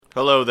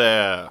Hello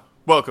there.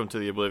 Welcome to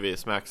the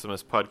Oblivious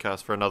Maximus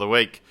podcast for another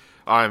week.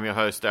 I am your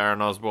host,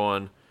 Aaron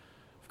Osborne.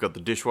 I've got the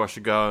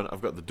dishwasher going.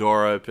 I've got the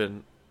door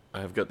open.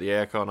 I've got the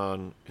aircon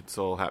on. It's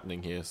all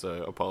happening here,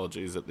 so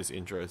apologies that this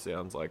intro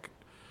sounds like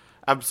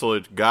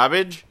absolute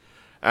garbage.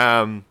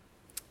 But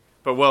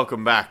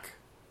welcome back.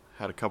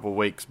 Had a couple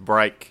weeks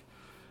break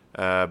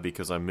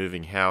because I'm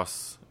moving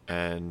house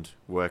and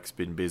work's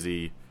been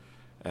busy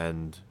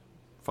and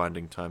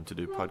finding time to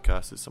do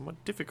podcasts is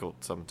somewhat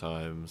difficult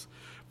sometimes.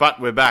 But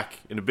we're back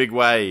in a big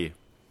way.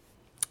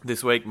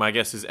 This week, my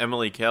guest is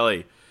Emily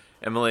Kelly.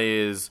 Emily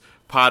is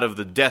part of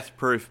the Death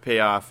Proof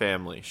PR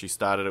family. She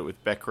started it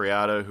with Beck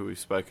Riardo, who we've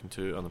spoken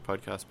to on the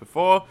podcast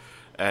before,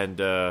 and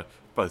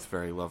both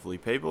very lovely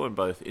people and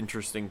both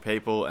interesting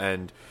people,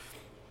 and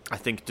I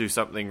think do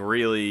something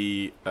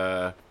really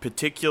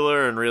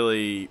particular and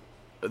really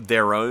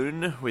their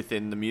own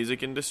within the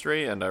music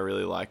industry, and I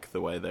really like the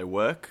way they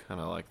work,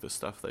 and I like the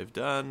stuff they've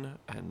done,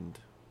 and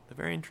they're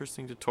very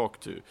interesting to talk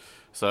to.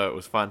 So it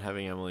was fun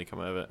having Emily come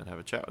over and have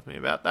a chat with me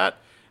about that,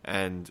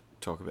 and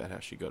talk about how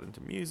she got into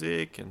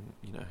music, and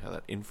you know how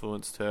that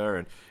influenced her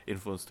and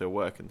influenced her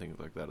work and things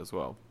like that as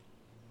well.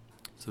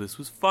 So this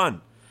was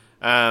fun.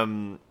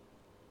 I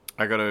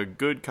got a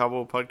good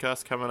couple of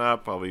podcasts coming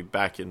up. I'll be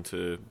back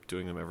into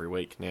doing them every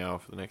week now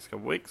for the next couple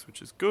of weeks,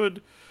 which is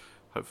good.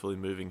 Hopefully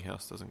moving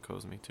house doesn't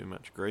cause me too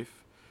much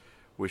grief.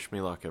 Wish me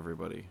luck,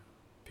 everybody.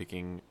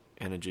 Picking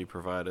energy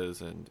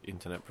providers and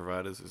internet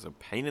providers is a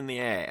pain in the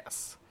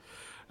ass.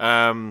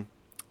 But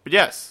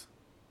yes,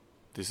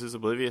 this is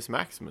Oblivious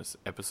Maximus,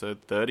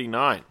 episode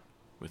 39,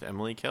 with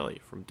Emily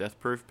Kelly from Death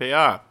Proof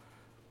PR.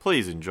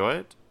 Please enjoy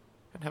it,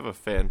 and have a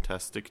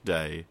fantastic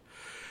day.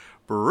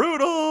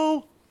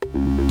 Brutal!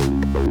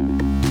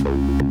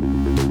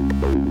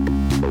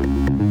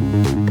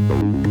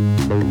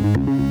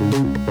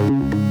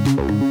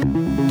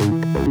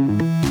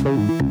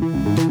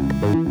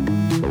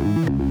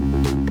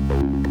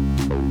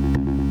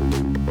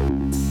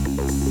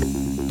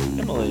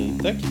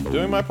 Thank you for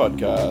doing my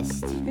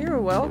podcast.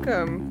 You're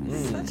welcome.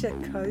 Such a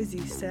cozy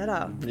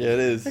setup. Yeah, it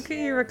is. Look at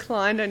you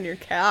reclined on your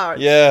couch.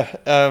 Yeah,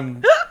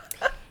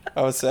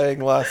 I was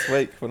saying last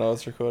week when I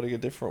was recording a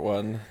different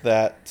one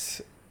that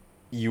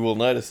you will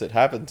notice it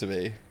happened to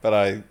me,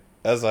 but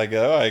as I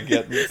go, I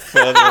get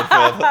further and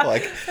further,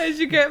 like as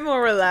you get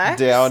more relaxed,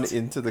 down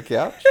into the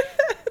couch.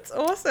 It's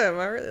awesome.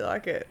 I really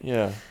like it.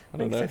 Yeah, I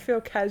don't Makes know. it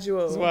feel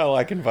casual. That's why I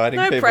like inviting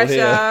no people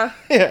pressure.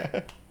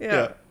 here.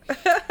 Yeah.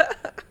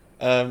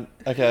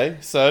 Okay,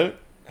 so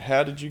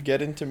how did you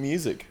get into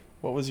music?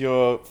 What was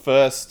your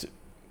first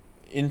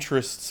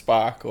interest,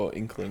 spark, or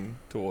inkling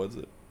towards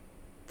it?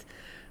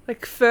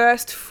 Like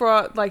first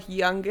for like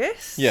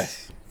youngest?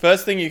 Yes.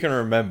 First thing you can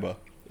remember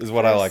is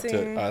what I like First to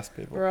thing- ask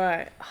people.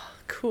 Right. Oh,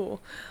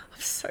 cool.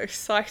 I'm so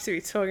psyched to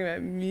be talking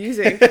about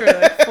music for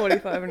like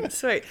 45 minutes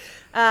straight.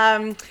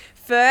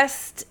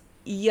 First,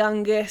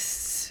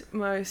 youngest,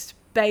 most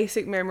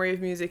basic memory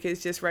of music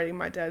is just reading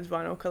my dad's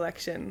vinyl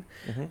collection.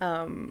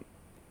 Mm-hmm.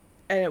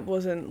 And it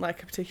wasn't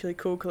like a particularly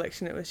cool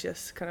collection. It was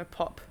just kind of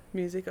pop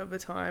music of the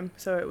time.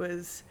 So it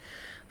was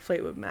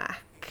Fleetwood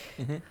Mac,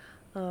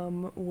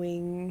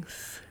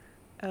 Wings,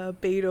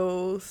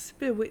 Beatles, a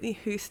bit of Whitney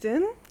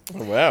Houston.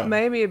 Oh, wow.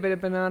 Maybe a bit of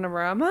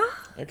Bananarama.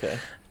 Okay.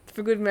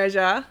 For good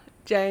measure,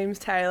 James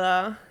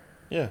Taylor,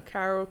 Yeah.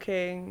 Carole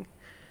King,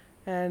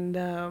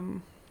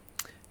 and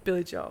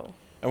Billy Joel.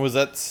 And was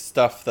that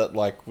stuff that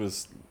like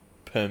was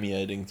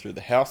permeating through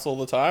the house all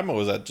the time, or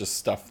was that just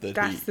stuff that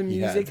That's the he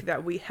music had?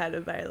 that we had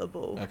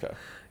available. Okay.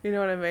 You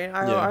know what I mean?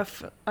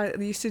 I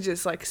used to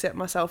just like set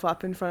myself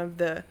up in front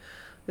of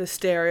the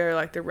stereo,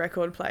 like the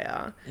record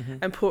player,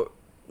 and put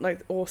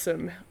like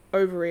awesome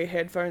over-ear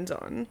headphones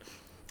on,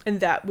 and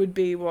that would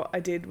be what I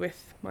did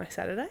with my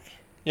Saturday.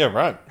 Yeah,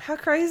 right. How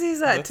crazy is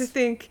that to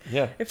think?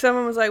 Yeah. If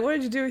someone was like, "What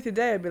did you do with your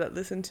day?" I'd be like,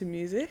 "Listen to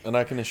music." And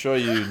I can assure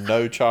you,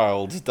 no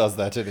child does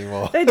that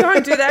anymore. They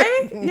don't, do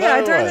they? Yeah,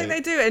 I don't way. think they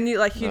do. And you'd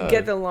No.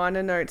 get the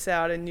liner notes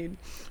out and you'd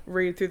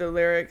read through the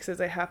lyrics as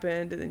they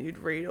happened, and then you'd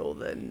read all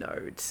the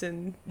notes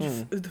and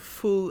the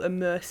full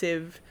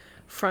immersive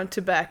front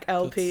to back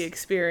LP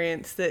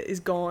experience that is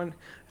gone.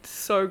 It's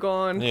so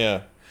gone.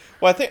 Yeah.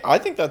 Well, I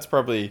think that's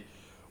probably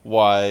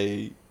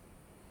why.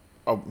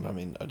 I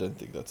mean, I don't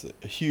think that's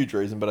a huge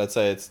reason, but I'd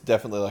say it's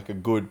definitely like a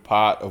good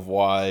part of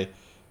why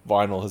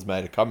vinyl has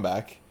made a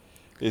comeback,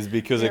 is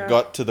because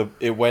Yeah.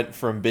 it went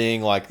from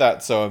being like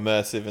that, so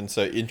immersive and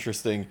so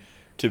interesting,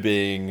 to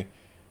being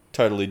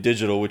totally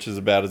digital, which is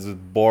about as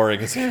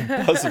boring as it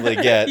can possibly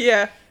get.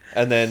 Yeah.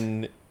 And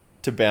then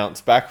to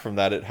bounce back from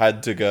that, it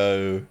had to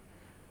go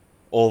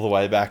all the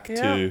way back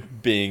to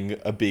being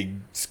a big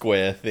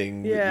square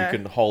thing that Yeah. you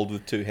can hold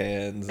with two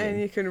hands. And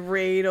you can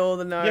read all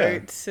the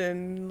notes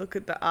and look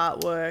at the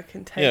artwork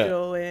and take it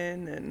all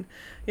in. And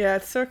yeah,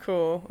 it's so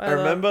cool. I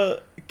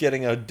remember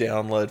getting a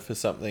download for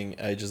something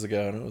ages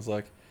ago, and it was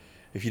like,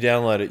 if you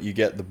download it, you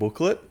get the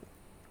booklet.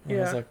 And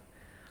I was Yeah. like,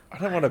 I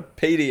don't want a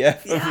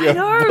PDF Yeah, of your I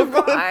know,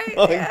 book. right?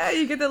 Like, Yeah,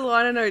 you get the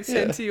liner notes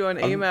sent to you on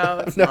email.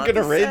 I'm It's not going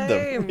to the read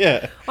same. them.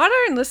 Yeah. I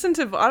don't listen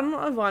to. I'm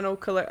not a vinyl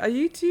collector.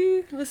 Do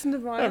you listen to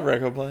vinyl? I have a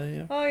record player,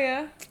 yeah. Oh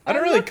yeah. I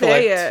don't I'm really not there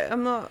collect. yet.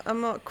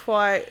 I'm not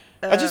quite.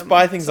 I just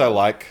buy things I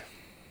like.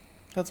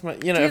 That's my,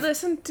 you know.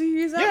 Do you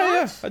use that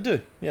Yeah, much? I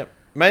do. Yep.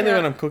 Mainly Yeah.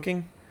 when I'm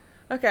cooking.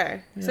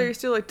 Okay, so Yeah. you're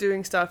still like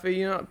doing stuff, but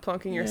you're not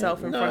plonking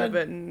yourself in no, front of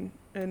it and.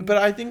 But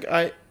I think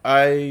I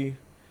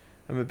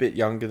am a bit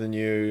younger than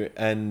you,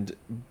 and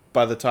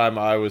by the time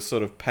I was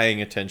sort of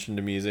paying attention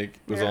to music,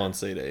 it was Yeah. all on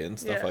CD and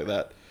stuff Yeah. like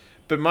that.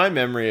 But my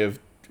memory of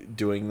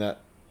doing that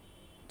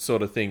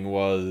sort of thing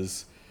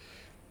was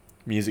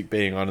music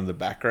being on in the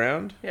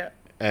background. Yeah.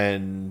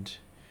 And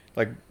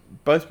like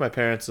both my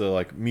parents are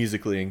like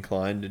musically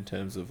inclined in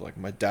terms of like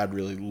my dad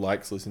really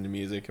likes listening to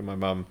music and my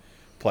mum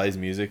plays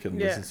music and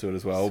listens to it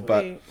as well. Sweet.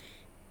 But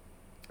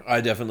I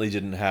definitely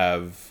didn't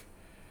have,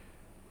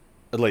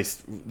 at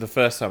least the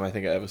first time I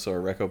think I ever saw a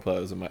record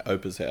player was at my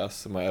Opa's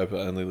house, and my Opa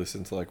only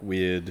listened to like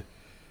weird,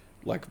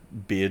 like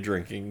beer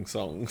drinking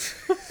songs.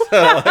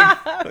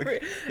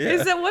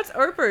 Is that what's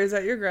Oprah? Is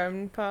that your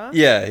grandpa?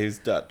 Yeah, he's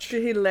Dutch.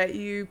 Did he let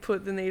you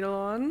put the needle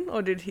on,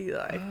 or did he do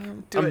it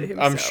himself?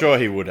 I'm sure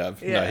he would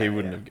have. Yeah, no, he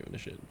wouldn't yeah. have given a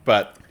shit.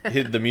 But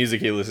the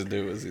music he listened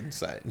to was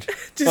insane.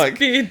 Just like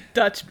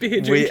Dutch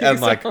beer drinking and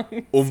like songs.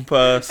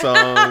 Oompa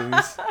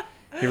songs.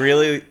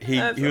 He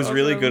That's was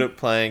really awesome. good at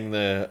playing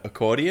the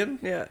accordion.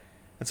 Yeah.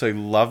 And so he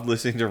loved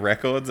listening to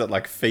records that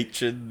like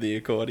featured the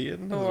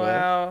accordion as well.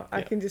 Wow, I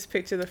Yeah. can just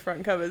picture the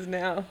front covers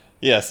now.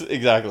 Yes,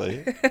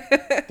 exactly.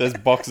 There's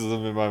boxes of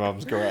them in my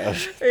mum's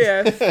garage.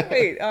 Yeah,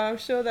 sweet. I'm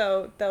sure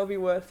they'll be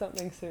worth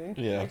something soon.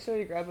 Yeah. Make sure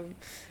you grab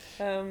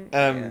them.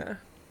 Um,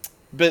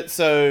 But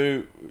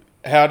so,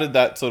 how did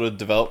that sort of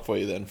develop for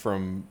you then,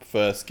 from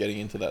first getting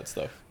into that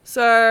stuff?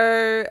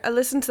 So I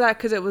listened to that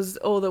because it was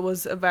all that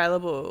was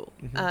available,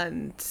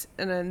 Mm-hmm.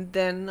 and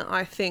then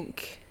I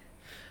think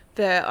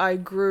that I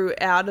grew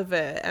out of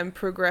it and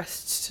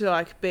progressed to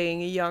like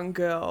being a young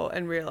girl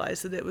and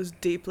realized that it was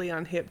deeply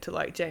unhip to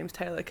like James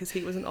Taylor because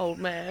he was an old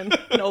man,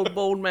 an old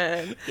bald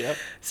man. Yep.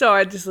 So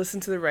I just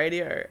listened to the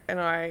radio and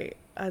I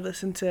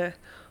listened to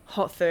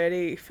Hot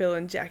 30, Phil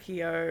and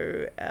Jackie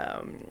O,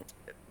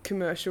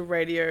 commercial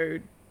radio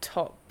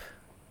top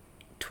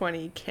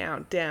 20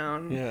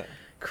 countdown Yeah.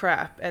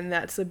 crap, and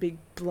that's a big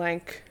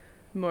blank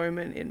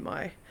moment in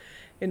my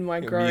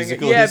Your growing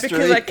musical because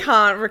history. I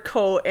can't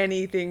recall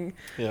anything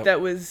Yep.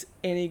 that was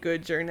any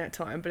good during that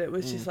time, but it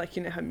was just like,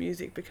 you know how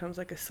music becomes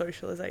like a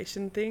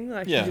socialization thing,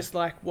 like Yeah. you just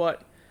like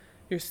what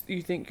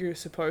you think you're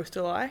supposed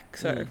to like,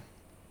 so Mm.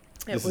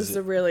 it This was is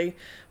the really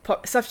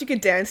stuff you could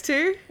dance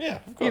to. Yeah,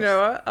 of course. You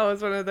know, I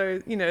was one of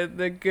those, you know,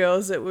 the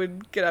girls that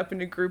would get up in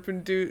a group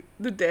and do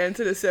the dance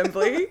at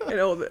assembly, and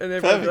everyone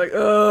would be like,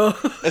 oh.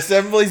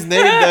 Assemblies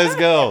need those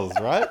girls,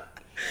 right?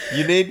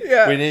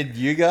 Yeah. We need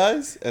you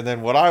guys, and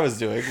then what I was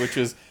doing, which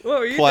was What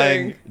were you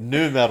playing doing?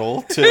 nu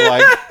metal to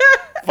like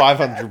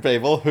 500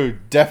 people who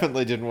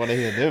definitely didn't want to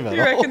hear nu metal.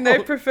 You reckon they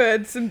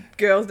preferred some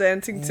girls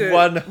dancing to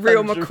 100%.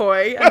 Real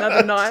McCoy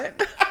another night?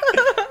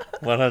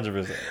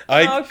 100%.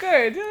 Oh,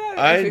 good. That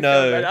I makes me feel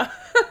know. better.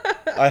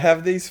 I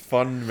have these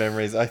fond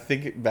memories. I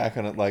think back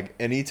on it like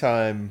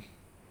anytime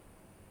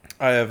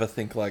I ever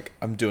think like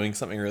I'm doing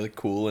something really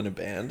cool in a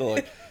band or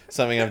like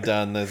something I've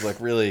done that's like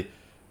really,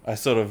 I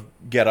sort of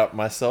get up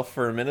myself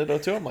for a minute or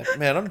two. I'm like,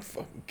 man, I'm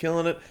fucking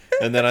killing it.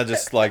 And then I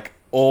just like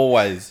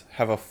always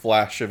have a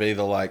flash of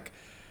either like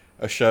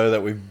a show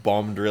that we've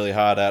bombed really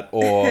hard at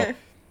or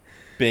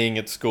being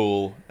at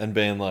school and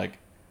being like,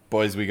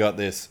 boys, we got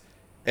this.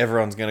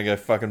 Everyone's going to go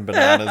fucking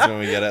bananas when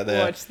we get out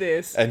there. Watch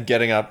this. And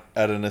getting up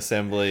at an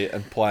assembly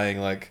and playing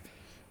like,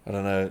 I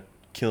don't know,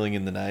 Killing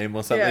in the Name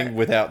or something Yeah.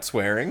 without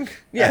swearing.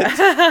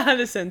 Yeah,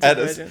 the censored At,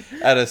 version.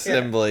 at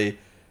assembly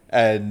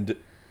and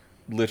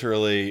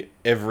literally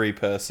every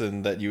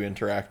person that you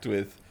interact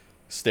with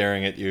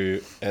staring at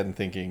you and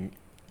thinking,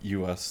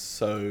 you are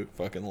so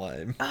fucking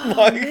lame.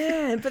 Oh,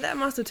 man, but that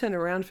must have turned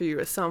around for you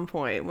at some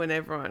point when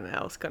everyone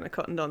else kind of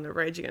cottoned on the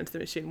Rage Against the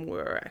Machine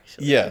were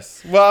actually.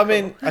 Yes. Well, I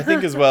mean, I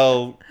think as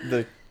well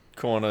the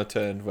corner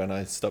turned when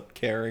I stopped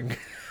caring.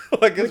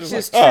 Like, it's Which just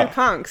is like, true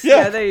punks. yeah,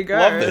 Yeah, there you go.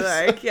 love this.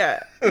 Like,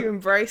 yeah, you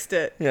embraced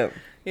it. Yeah.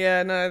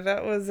 Yeah, no,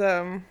 that was,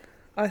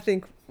 I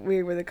think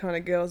we were the kind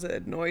of girls that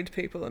annoyed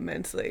people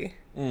immensely.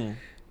 Mm.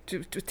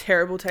 To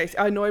terrible taste.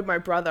 I annoyed my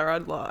brother a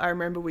lot. I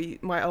remember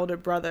my older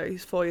brother,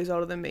 he's 4 years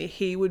older than me,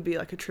 he would be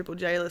like a Triple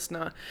J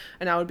listener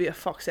and I would be a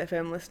Fox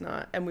FM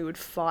listener, and we would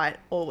fight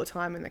all the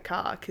time in the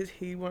car because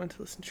he wanted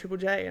to listen to Triple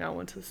J and I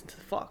wanted to listen to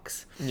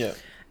Fox. Yeah.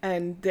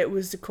 And that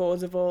was the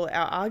cause of all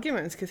our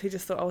arguments because he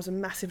just thought I was a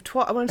massive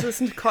twat. I wanted to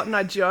listen to Cotton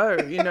Eye Joe,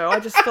 you know. I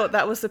just thought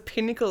that was the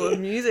pinnacle of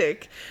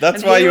music.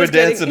 That's And why he you were was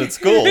getting- dancing at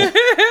school.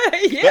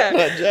 Yeah, Cotton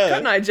Eye Joe.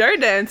 Cotton Eye Joe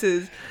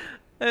dances.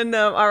 And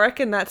I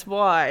reckon that's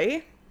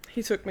why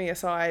he took me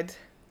aside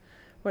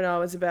when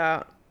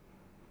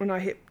I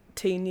hit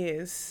teen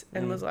years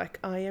and was like,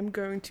 I am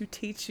going to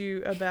teach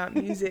you about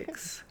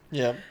musics.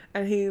 Yeah.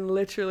 And he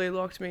literally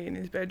locked me in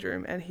his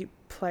bedroom and he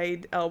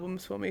played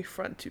albums for me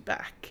front to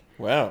back.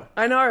 Wow.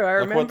 I know, I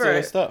remember what sort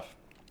of stuff?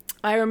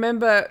 I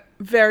remember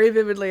very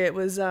vividly it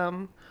was,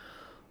 it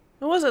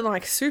wasn't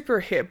like super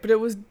hip, but it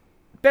was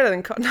better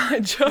than Cotton Eye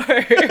Joe.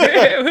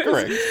 It was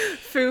Correct.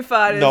 Foo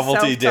Fighters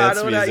Novelty dance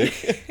self-titled.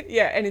 music.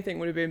 Yeah, anything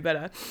would have been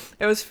better.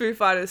 It was Foo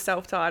Fighters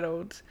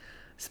self-titled,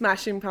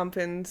 Smashing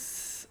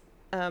Pumpkins,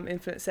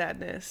 Infinite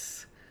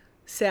Sadness,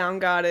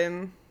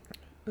 Soundgarden.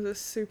 It was a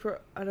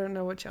super, I don't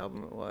know which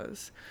album it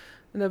was.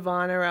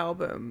 Nirvana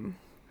album.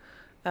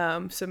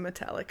 Some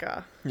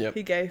Metallica. Yep.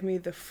 He gave me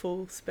the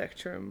full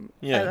spectrum.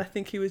 Yeah. And I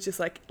think he was just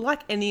like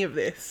any of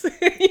this.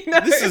 You know,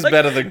 This is like,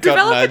 better than Cotton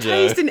Eye develop a Joe.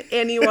 taste in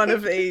any one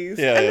of these.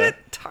 Yeah, and yeah. it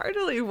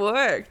totally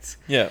worked.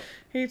 Yeah.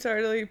 He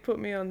totally put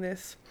me on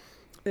this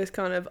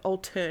kind of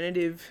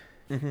alternative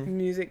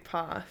music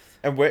path.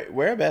 And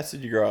whereabouts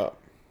did you grow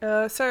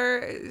up? So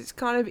it's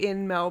kind of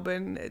in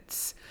Melbourne.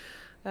 It's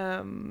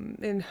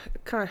in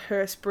kind of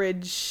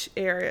Hurstbridge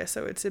area,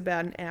 so it's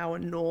about an hour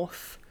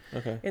north.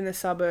 Okay. In the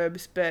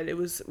suburbs, but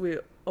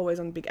we're always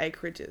on big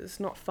acreages,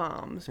 not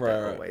farms, but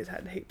Right. always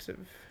had heaps of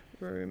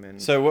room. And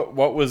So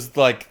what was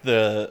like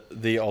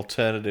the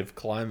alternative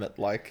climate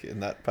like in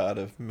that part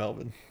of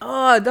Melbourne?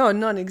 oh no,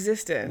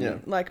 non-existent. Yeah.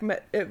 Like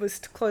it was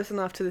close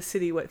enough to the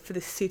city for the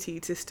city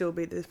to still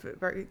be this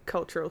very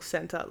cultural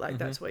center. Like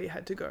that's where you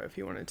had to go if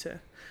you wanted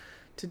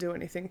to do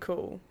anything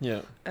cool.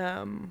 Yeah.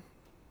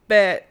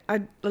 But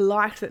I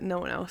liked that no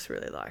one else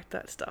really liked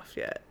that stuff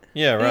yet.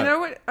 Yeah, right. You know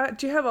what?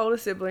 Do you have older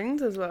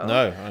siblings as well?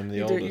 No, I'm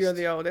the oldest. You're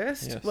the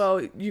oldest? Yes. Well,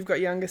 you've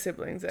got younger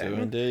siblings then.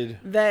 Do indeed.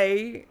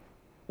 They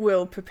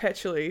will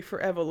perpetually,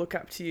 forever look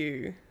up to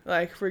you.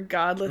 Like,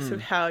 regardless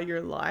of how your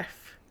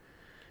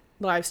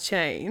lives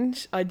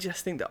change, I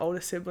just think the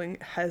older sibling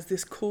has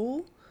this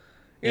cool,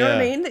 you know what I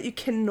mean? That you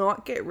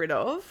cannot get rid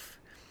of.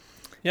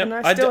 Yep. And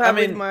I still have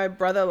with my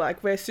brother,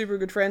 like, we're super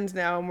good friends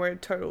now and we're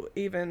total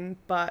even,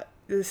 but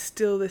there's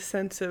still this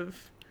sense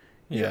of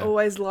you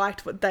always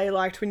liked what they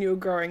liked when you were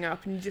growing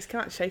up and you just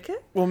can't shake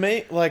it. Well,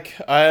 me, like,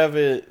 I have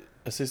a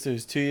sister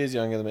who's 2 years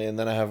younger than me, and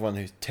then I have one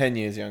who's 10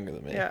 years younger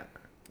than me. Yeah.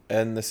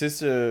 And the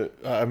sister,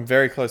 I'm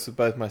very close with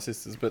both my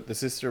sisters, but the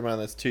sister of mine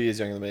that's 2 years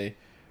younger than me,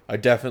 I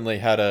definitely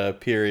had a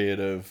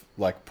period of,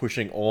 like,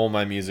 pushing all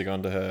my music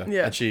onto her.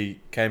 Yeah. And she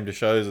came to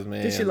shows with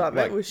me. Did she love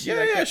it? Was she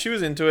like yeah, it? she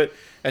was into it.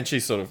 And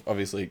she's sort of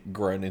obviously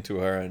grown into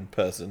her own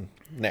person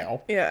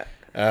now. Yeah.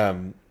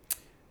 And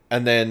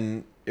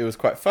then it was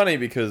quite funny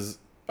because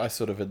I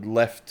sort of had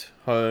left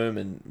home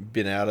and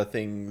been out of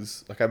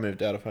things. Like, I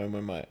moved out of home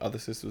when my other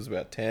sister was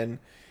about 10.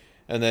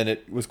 And then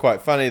it was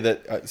quite funny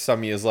that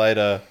some years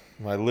later,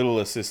 my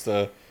littlest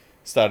sister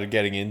started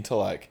getting into,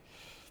 like,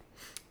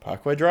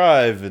 Parkway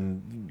Drive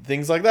and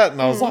things like that.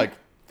 And I was like,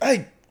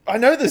 hey, I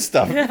know this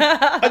stuff.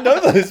 I know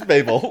those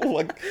people.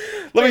 Like,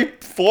 let me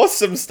force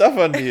some stuff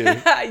onto you.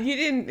 You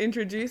didn't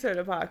introduce her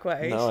to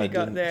Parkway. No, she I got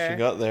didn't. there. She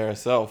got there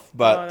herself.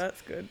 But, oh,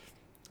 that's good.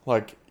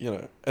 like, you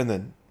know, and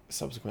then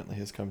subsequently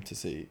has come to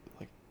see,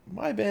 like,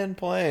 my band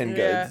playing,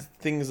 Yeah.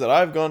 things that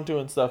I've gone to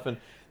and stuff. And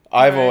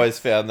I've Nice. always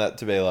found that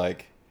to be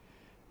like,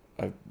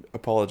 I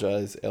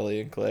apologize,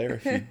 Ellie and Claire,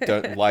 if you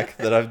don't like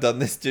that I've done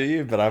this to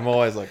you, but I'm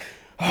always like,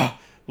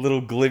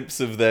 little glimpse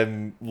of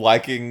them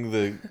liking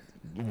the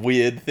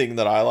weird thing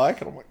that I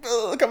like, and I'm like,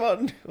 oh, come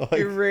on, like,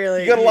 You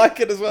really- you gotta like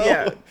it as well.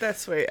 Yeah,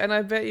 that's sweet. And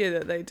I bet you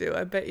that they do.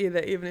 I bet you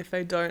that even if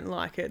they don't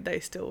like it, they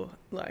still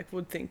like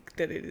would think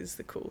that it is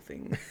the cool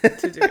thing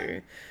to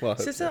do. Well, I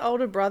It's hope just so. an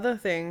older brother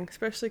thing,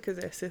 especially because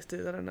they're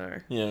sisters. I don't know.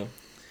 Yeah.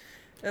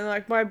 And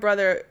like my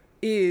brother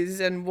is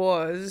and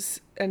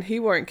was, and he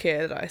won't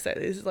care that I say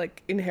this,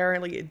 like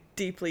inherently a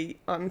deeply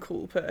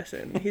uncool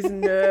person. He's a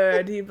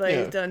nerd. He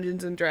plays Yeah.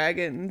 Dungeons and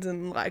Dragons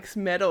and likes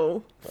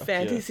metal, Fuck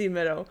fantasy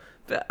metal.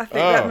 But I think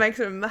that Oh. makes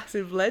him a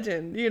massive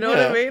legend. You know what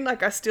Yeah. I mean?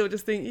 Like I still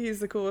just think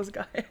he's the coolest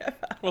guy ever.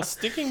 Well,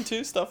 sticking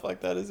to stuff like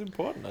that is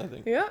important, I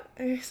think. Yeah.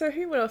 So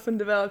he went off and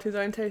developed his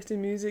own taste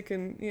in music,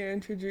 and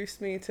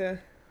introduced me to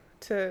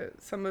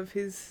some of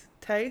his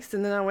taste,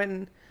 and then I went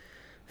and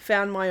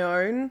found my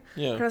own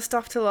Yeah. kind of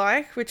stuff to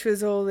like, which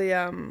was all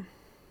the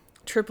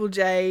Triple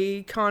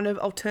J kind of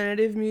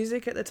alternative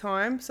music at the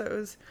time. So it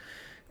was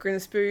Grin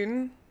and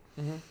Spoon,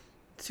 Mm-hmm.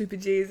 Super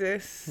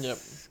Jesus, Yep.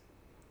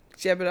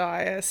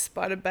 Jebediah,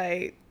 Spider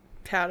Bait,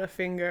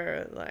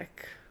 Powderfinger,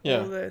 like Yeah.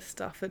 all the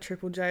stuff that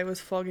Triple J was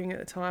flogging at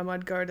the time.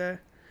 I'd go to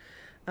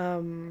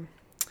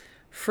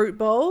Fruit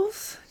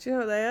Bowls. Do you know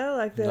what they are?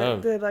 Like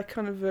they're like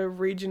kind of a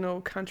regional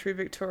country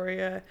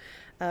Victoria.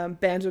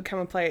 Bands would come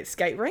and play at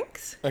skate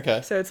rinks.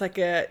 Okay. So it's like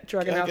a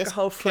drug and I guess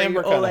alcohol free,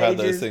 Canberra all kind of had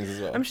those ages. things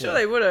as well. I'm sure Yeah.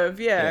 they would have,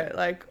 Yeah.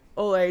 like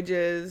all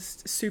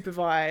ages,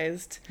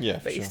 supervised. Yeah,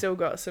 But you sure. still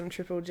got some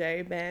Triple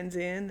J bands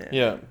in. And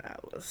Yeah.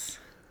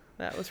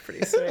 that was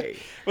pretty sweet.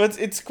 Well,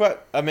 it's quite.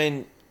 I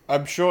mean,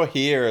 I'm sure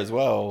here as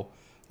well,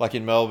 like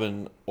in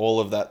Melbourne, all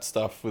of that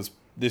stuff was.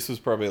 This was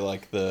probably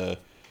like the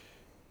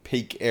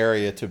peak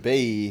area to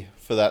be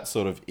for that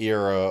sort of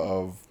era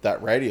of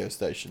that radio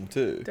station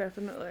too.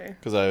 Definitely.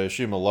 Because I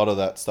assume a lot of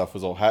that stuff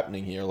was all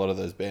happening here. A lot of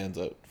those bands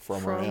are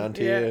from around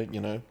here, yeah. you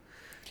know.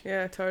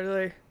 Yeah,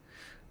 totally.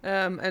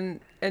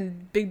 And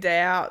Big Day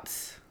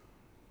Out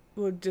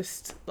were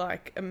just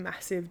like a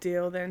massive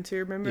deal then too.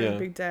 Remember,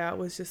 Big Day Out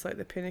was just like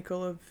the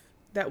pinnacle of,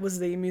 that was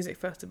the music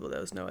festival. There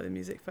was no other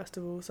music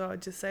festival, so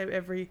I'd just save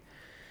every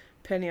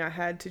penny I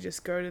had to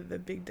just go to the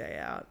Big Day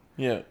Out.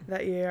 Yeah.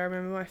 That year, I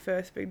remember my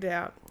first Big Day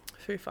Out,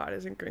 Foo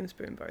Fighters and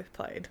Grinspoon both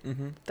played.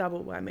 Mm-hmm.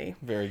 Double whammy.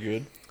 Very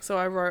good. So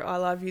I wrote "I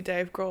Love You,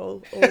 Dave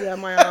Grohl" all down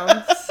my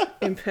arms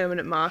in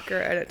permanent marker,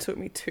 and it took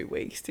me 2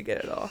 weeks to get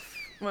it off.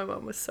 My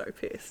mum was so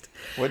pissed.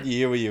 What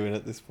year were you in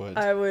at this point?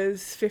 I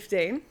was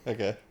 15.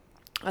 Okay.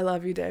 I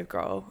Love You, Dave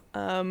Grohl.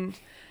 And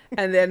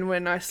then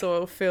when I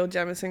saw Phil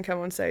Jamison come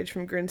on stage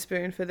from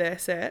Grinspoon for their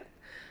set,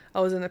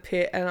 I was in the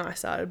pit and I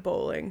started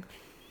bawling.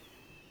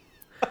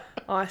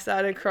 I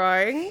started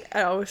crying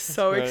and I was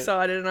so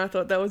excited, and I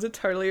thought that was a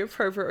totally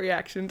appropriate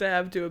reaction to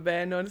have to a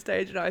band on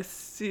stage. And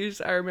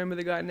I remember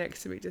the guy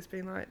next to me just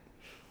being like,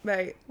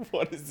 mate,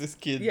 what is this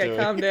kid doing?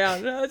 Yeah, calm down.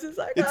 And I was just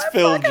like, it's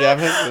Phil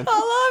Jamison. I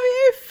love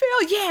you, Phil.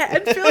 Yeah,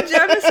 and Phil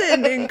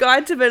Jamison in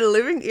Guide to Better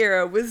Living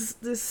era was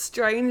this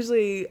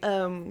strangely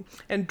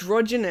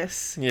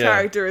androgynous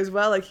character as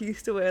well. Like, he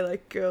used to wear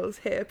like girls'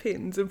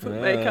 hairpins and put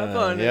makeup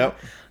on. Yep.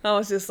 I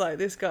was just like,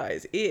 this guy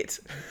is it.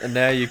 And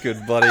now you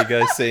could bloody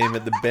go see him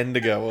at the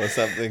Bendigo or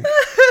something.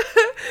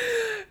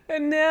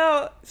 And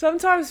now,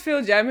 sometimes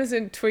Phil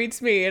Jamison tweets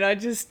me, and I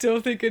just still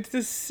think it's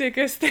the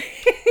sickest thing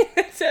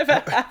that's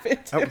ever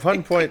happened to At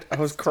one point, I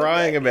was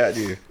crying about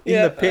you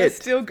in the pit. I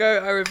still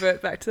I revert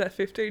back to that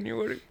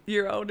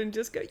 15-year-old and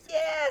just go,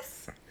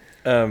 yes!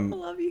 I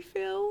love you,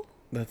 Phil.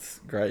 That's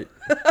great.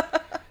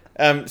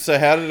 So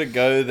how did it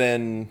go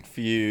then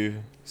for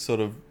you,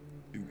 sort of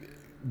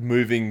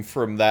moving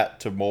from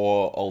that to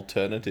more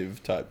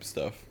alternative type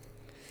stuff?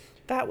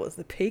 That was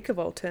the peak of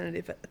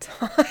alternative at the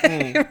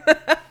time.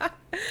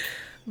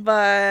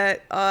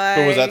 But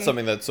was that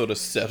something that sort of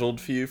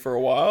settled for you for a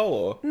while,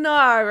 or? No,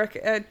 I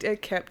reckon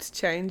it kept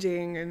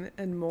changing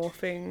and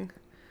morphing.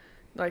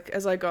 Like,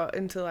 as I got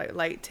into like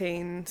late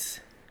teens,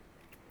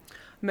 I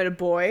met a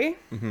boy.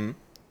 Mm-hmm.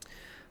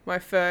 My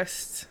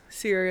first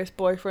serious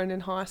boyfriend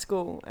in high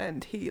school,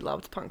 and he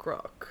loved punk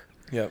rock.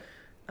 Yep.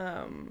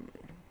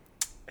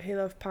 He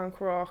loved punk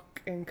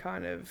rock, and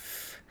kind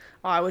of,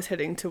 I was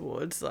heading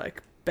towards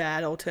like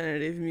bad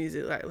alternative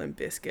music like Limp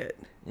Bizkit.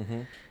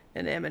 Mm-hmm.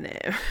 And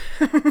Eminem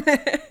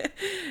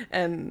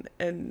and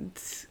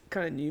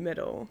kind of new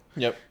metal.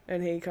 Yep.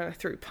 And he kind of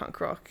threw punk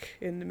rock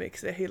in the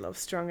mix there. He loves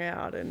Strung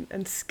Out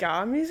and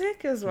ska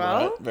music as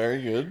well. Right,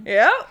 very good.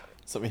 Yeah.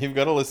 Something you've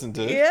got to listen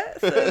to. Yeah.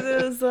 So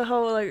there was the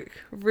whole like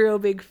Real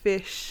Big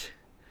Fish,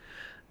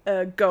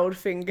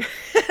 Goldfinger,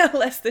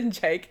 Less Than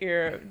Jake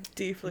era,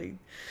 deeply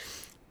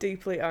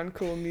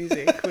uncool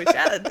music, which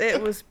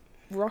it was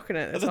rocking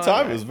it at the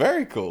time. It was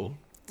very cool.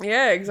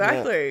 Yeah,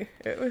 exactly.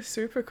 Yeah. It was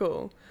super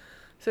cool.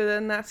 So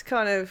then that's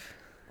kind of,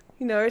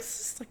 it's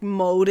just like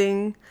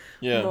molding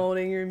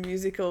your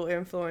musical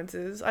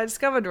influences. I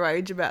discovered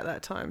Rage about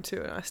that time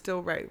too, and I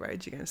still rate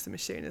Rage Against the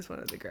Machine as one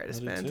of the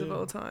greatest bands of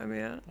all time.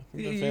 Yeah,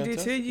 you do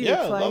too. You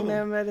were playing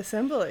them at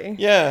Assembly.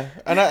 Yeah,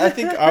 and I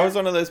think I was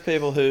one of those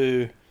people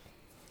who,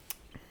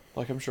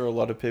 like, I'm sure a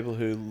lot of people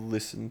who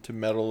listen to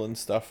metal and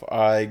stuff,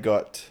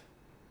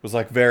 was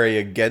like very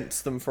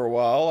against them for a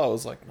while. I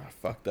was like, no,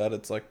 fuck that.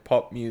 It's like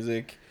pop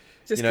music.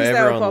 Just because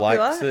everyone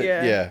likes it.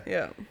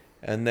 Yeah.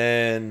 And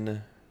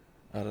then,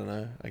 I don't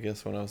know, I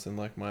guess when I was in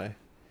like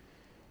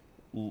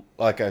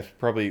I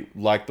probably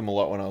liked them a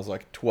lot when I was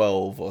like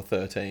 12 or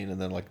 13, and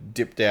then like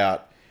dipped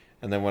out.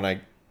 And then when I,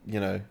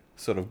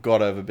 sort of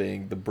got over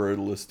being the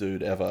brutalest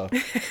dude ever,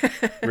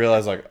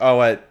 realized like, oh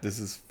wait, this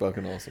is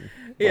fucking awesome.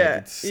 Yeah,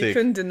 it's sick. You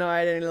couldn't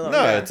deny it any longer.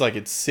 No, it's like,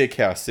 it's sick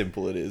how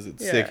simple it is.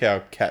 It's sick how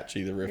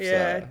catchy the riffs are.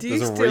 Yeah, do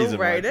you still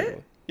rate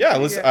it? Yeah,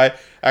 I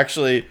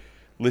actually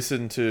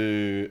listened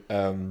to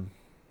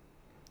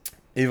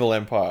Evil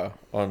Empire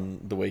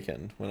on the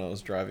weekend when I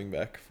was driving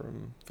back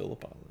from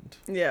Phillip Island.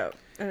 Yeah,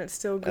 and it's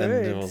still good.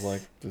 And I was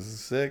like, this is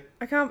sick.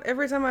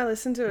 Every time I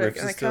listen to it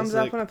and it comes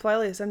up on a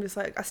playlist, I'm just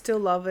like, I still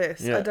love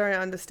this. Yeah. I don't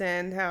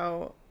understand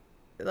how,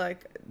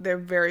 like, there are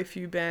very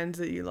few bands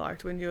that you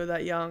liked when you were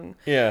that young.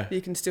 Yeah.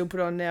 You can still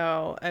put on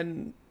now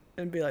and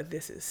be like,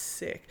 this is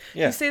sick.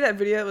 Yeah. You see that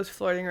video that was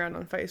floating around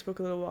on Facebook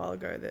a little while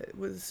ago that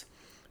was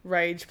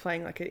Rage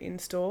playing like an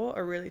in-store,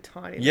 a really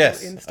tiny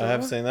little in-store. I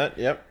have seen that,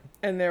 yep.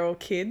 And they're all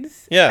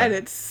kids. Yeah. And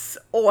it's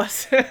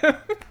awesome.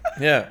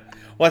 Yeah.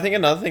 Well, I think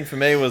another thing for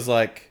me was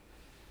like,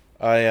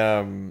 I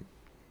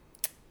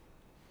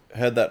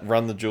heard that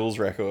Run the Jewels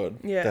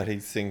record that he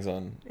sings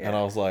on, and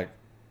I was like,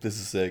 this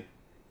is sick.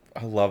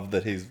 I love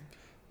that he's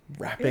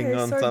rapping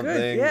on something.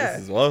 Good. Yeah.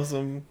 This is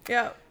awesome.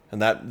 Yeah.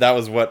 And that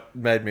was what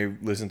made me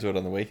listen to it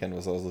on the weekend,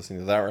 was I was listening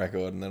to that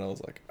record, and then I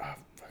was like, oh,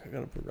 fuck, I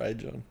gotta put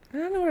Rage on. I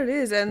don't know what it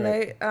is. And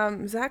they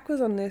Zach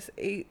was on this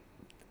in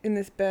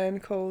this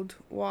band called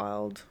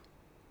Wild.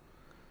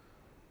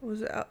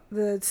 Was it,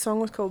 the song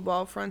was called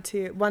Wild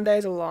Frontier. One Day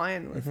as a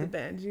Lion was the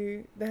band.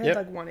 They had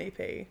like one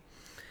EP.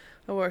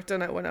 I worked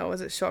on it when I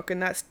was at Shock,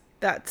 and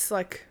that's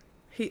like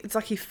It's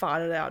like he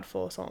farted out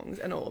 4 songs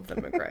and all of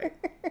them are great.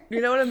 You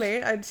know what I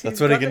mean? That's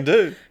what he can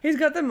do. He's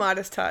got the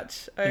Midas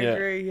touch. I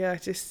agree. Yeah,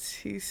 just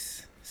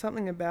he's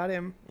something about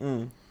him.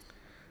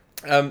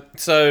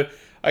 So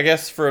I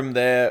guess from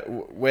there,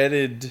 where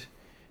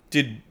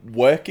did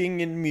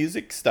working in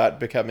music start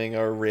becoming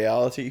a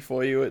reality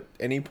for you at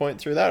any point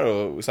through that,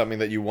 or something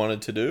that you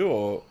wanted to do,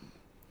 or?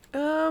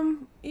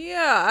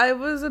 Yeah, I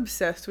was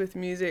obsessed with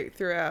music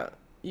throughout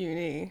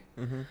uni.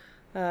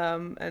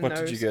 And what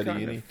did you go to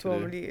uni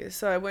to do? Years.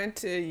 So I went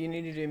to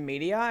uni to do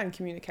media and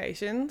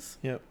communications.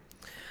 Yep.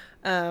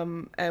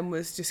 And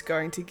was just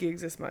going to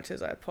gigs as much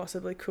as I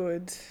possibly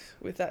could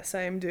with that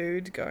same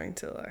dude, going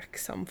to like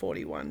some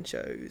 41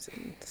 shows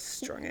and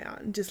strung out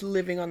and just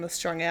living on the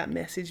strung out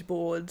message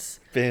boards.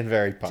 Being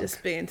very punk.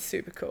 Just being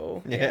super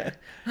cool. Yeah.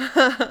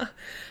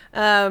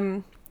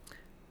 And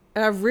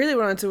I really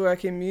wanted to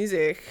work in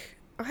music.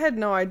 I had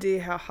no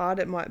idea how hard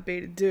it might be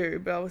to do,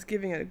 but I was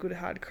giving it a good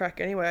hard crack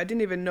anyway. I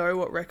didn't even know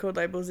what record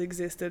labels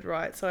existed,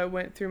 right? So I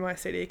went through my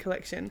CD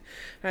collection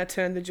and I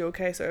turned the jewel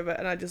case over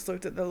and I just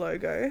looked at the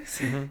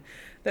logos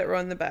that were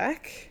on the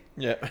back.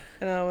 Yeah.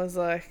 And I was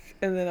like,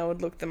 and then I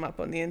would look them up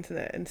on the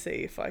internet and see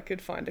if I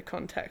could find a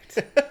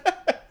contact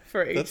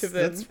for each of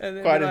them. That's and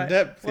then quite in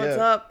depth. What's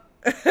up?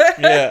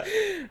 Yeah.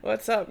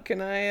 What's up?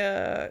 Can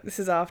I, this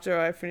is after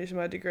I finished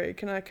my degree,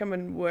 can I come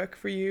and work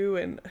for you?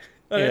 And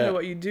I don't know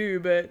what you do,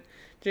 but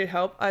do you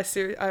help?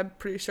 I'm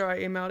pretty sure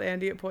I emailed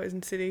Andy at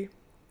Poison City.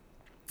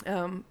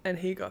 And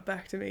he got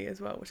back to me as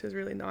well, which was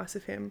really nice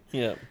of him.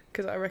 Yeah.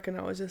 Because I reckon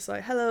I was just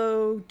like,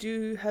 hello, do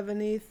you have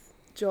any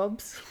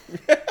jobs?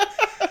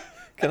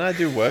 Can I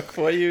do work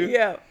for you?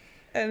 Yeah.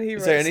 And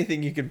Is there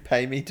anything you can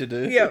pay me to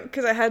do? Yeah,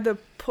 because I had the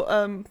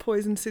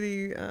Poison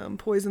City,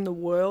 Poison the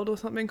World or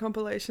something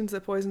compilations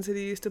that Poison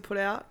City used to put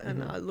out,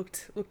 and I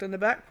looked on the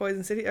back,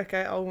 Poison City.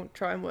 Okay, I'll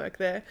try and work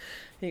there.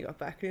 He got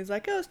back and he's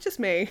like, "Oh, it's just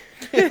me.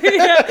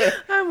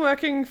 I'm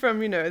working from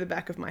the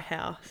back of my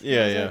house."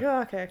 Yeah, yeah. Like,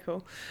 oh, okay,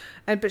 cool.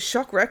 But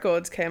Shock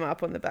Records came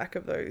up on the back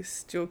of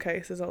those jewel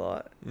cases a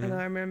lot, and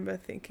I remember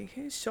thinking,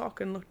 "Who's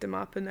Shock?" and looked them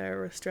up, and they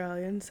were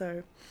Australian,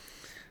 so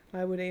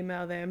I would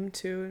email them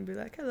too and be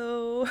like,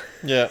 hello.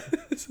 Yeah.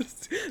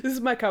 This is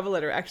my cover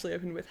letter actually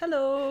opened with,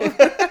 hello.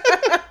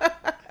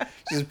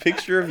 Just a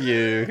picture of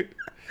you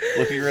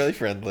looking really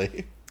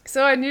friendly.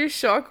 So I knew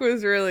Shock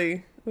was a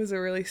really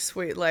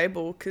sweet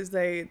label because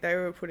they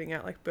were putting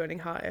out like Burning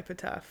Heart,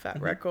 Epitaph,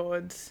 Fat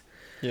Records.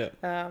 Yeah.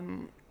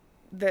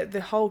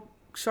 The whole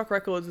Shock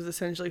Records was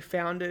essentially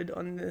founded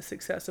on the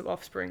success of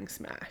Offspring's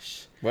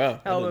Smash.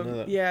 Wow. album. I didn't know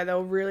that. Yeah, they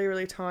were really,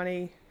 really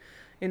tiny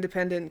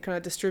independent kind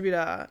of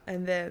distributor,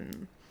 and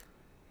then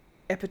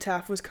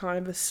Epitaph was kind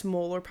of a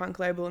smaller punk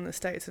label in the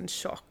States, and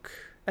Shock,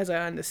 as I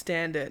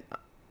understand it,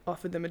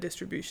 offered them a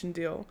distribution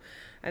deal,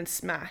 and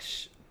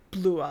Smash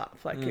blew up.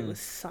 Like it was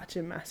such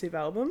a massive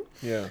album.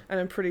 Yeah. And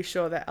I'm pretty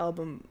sure that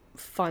album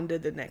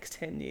funded the next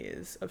 10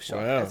 years of Shock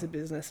as a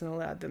business and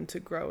allowed them to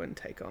grow and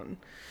take on,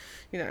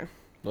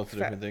 lots of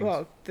different things.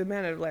 Well, the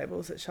amount of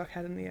labels that Shock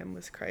had in the end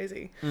was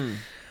crazy.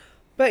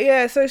 But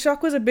yeah, so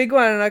Shock was a big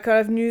one, and I kind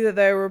of knew that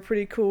they were a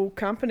pretty cool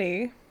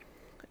company.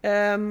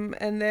 And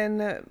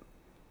then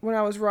when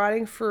I was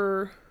writing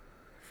for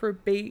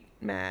Beat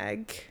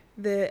Mag,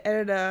 the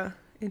editor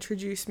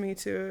introduced me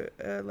to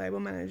a label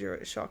manager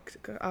at Shock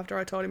after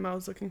I told him I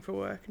was looking for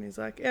work, and he's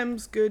like,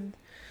 M's good,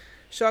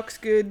 Shock's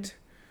good,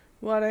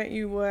 why don't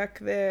you work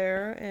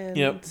there?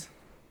 And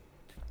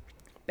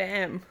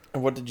bam.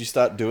 And what did you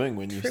start doing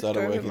when you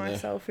started working there? I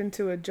myself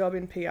into a job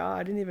in PR.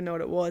 I didn't even know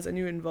what it was. I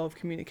knew it involved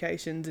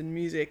communications and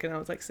music, and I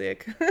was like,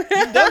 sick.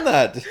 You've done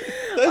that.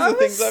 Those are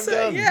things I've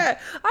done. Yeah,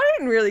 I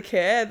didn't really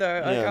care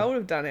though. Like I would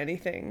have done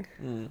anything.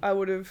 I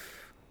would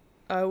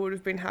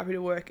have been happy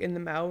to work in the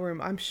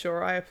mailroom. I'm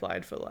sure I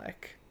applied for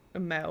like a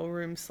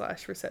mailroom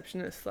 /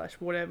 receptionist /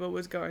 whatever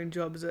was going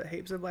jobs at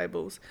heaps of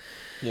labels.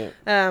 Yeah.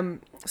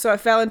 So I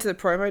fell into the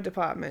promo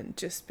department,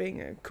 just being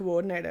a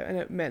coordinator, and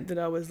it meant that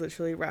I was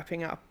literally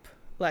wrapping up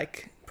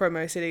like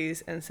promo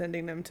CDs and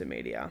sending them to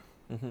media,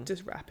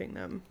 just wrapping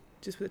them,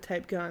 just with a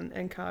tape gun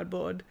and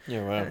cardboard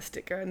and a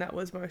sticker, and that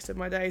was most of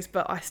my days.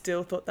 But I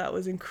still thought that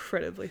was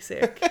incredibly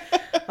sick.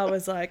 I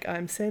was like,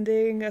 I'm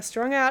sending a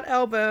strung out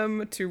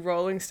album to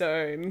Rolling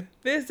Stone.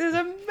 This is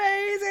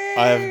amazing.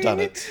 I have done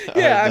it.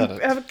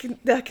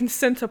 I can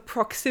sense a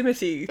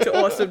proximity to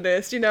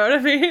awesomeness. You know what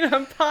I mean?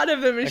 I'm part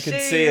of the machine. I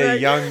can see a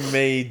young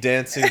me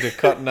dancing to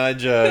Cotton Eye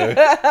Joe.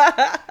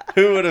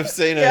 Who would have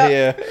seen her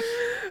here?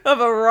 I've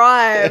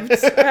arrived.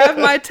 I have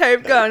my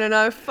tape gun and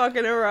I've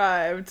fucking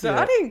arrived. So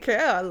I didn't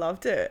care. I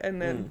loved it.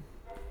 And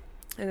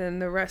then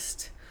the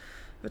rest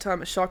of the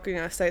time at Shock,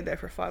 I stayed there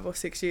for 5 or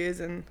 6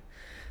 years, and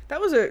that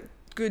was a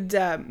good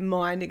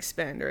mind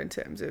expander in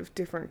terms of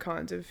different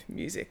kinds of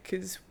music,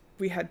 because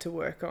we had to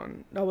work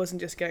on, I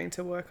wasn't just getting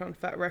to work on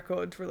Fat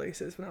Records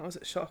releases when I was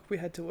at Shock. We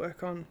had to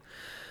work on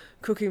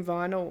Cooking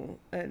Vinyl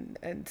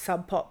and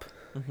Sub Pop,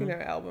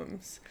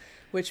 albums,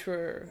 which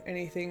were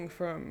anything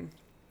from,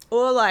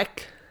 or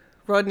like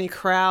Rodney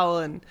Crowell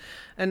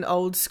and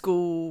old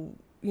school,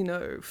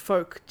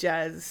 folk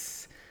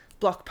jazz,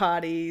 block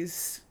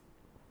parties,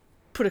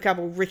 put a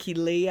couple Ricky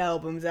Lee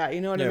albums out,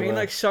 you know what I mean? Right.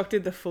 Like Shock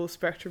did the full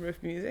spectrum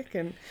of music.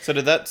 And so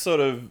did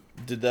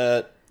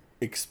that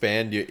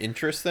expand your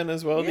interest then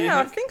as well? Yeah,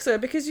 I think so,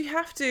 because you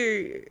have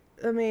to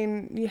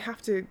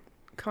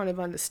kind of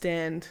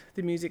understand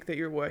the music that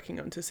you're working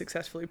on to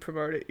successfully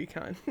promote it. You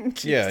can't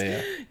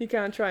you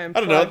can't try and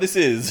I don't know what this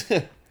is.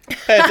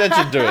 Pay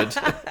attention to it.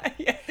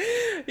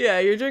 Yeah,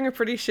 you're doing a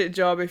pretty shit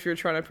job if you're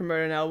trying to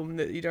promote an album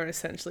that you don't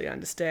essentially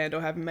understand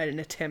or haven't made an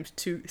attempt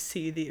to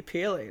see the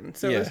appeal in.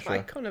 So it's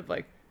like kind of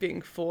like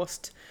being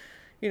forced,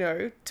 you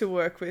know, to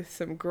work with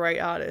some great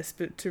artists,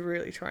 but to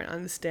really try and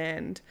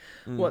understand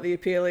what the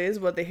appeal is,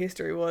 what the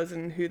history was,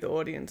 and who the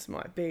audience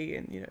might be,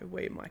 and, you know,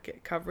 where you might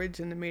get coverage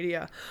in the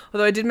media.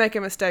 Although I did make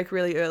a mistake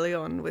really early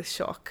on with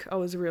Shock. I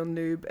was a real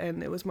noob,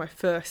 and it was my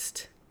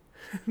first...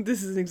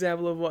 this is an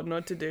example of what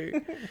not to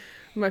do.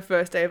 My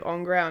first day of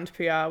on-ground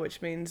PR,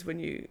 which means when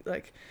you,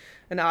 like,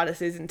 an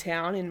artist is in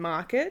town, in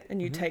market,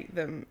 and you take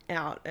them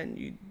out and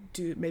you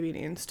do maybe an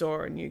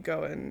in-store and you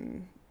go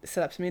and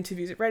set up some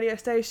interviews at radio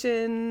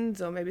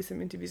stations or maybe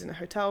some interviews in a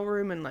hotel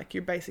room, and, like,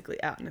 you're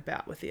basically out and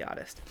about with the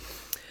artist.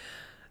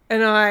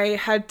 And I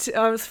had to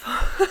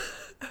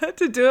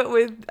do it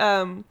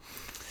with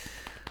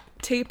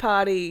Tea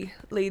Party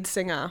lead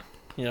singer.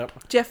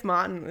 Yep. Jeff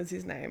Martin was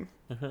his name.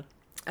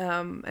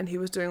 And he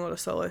was doing a lot of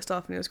solo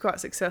stuff, and he was quite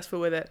successful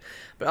with it.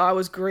 But I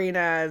was green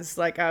as,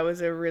 like, I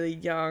was a really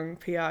young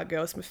PR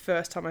girl. It's my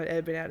first time I'd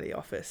ever been out of the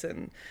office,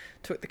 and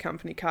took the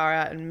company car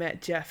out and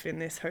met Jeff in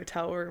this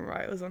hotel room,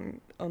 right? It was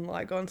on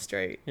Lygon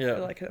Street,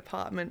 like an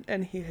apartment,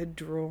 and he had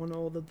drawn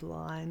all the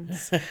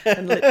blinds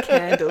and lit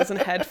candles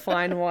and had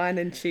fine wine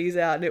and cheese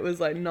out, and it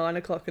was like 9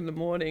 o'clock in the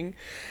morning,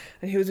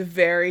 and he was a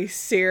very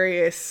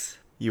serious...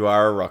 You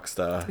are a rock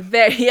star.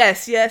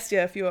 Yes,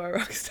 Jeff, you are a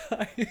rock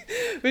star.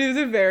 But he was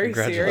a very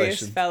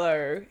serious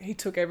fellow. He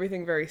took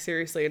everything very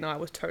seriously, and I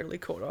was totally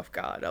caught off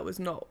guard. I was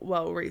not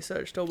well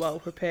researched or well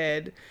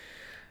prepared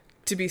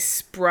to be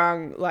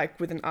sprung, like,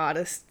 with an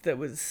artist that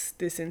was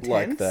this intense.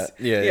 Like that.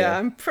 Yeah.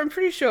 I'm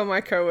pretty sure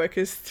my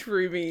coworkers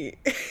threw me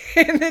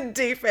in the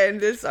deep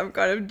end as some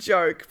kind of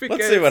joke. Because,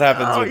 let's see what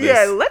happens with this.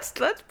 Yeah,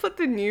 let's put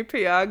the new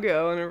PR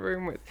girl in a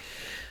room with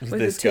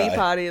the Tea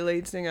Party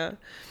lead singer.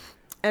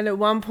 And at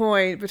one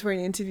point between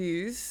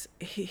interviews,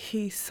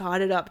 he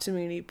sided up to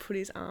me and he put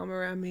his arm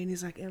around me and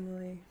he's like,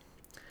 Emily,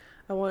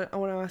 I want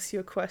to ask you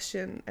a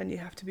question and you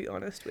have to be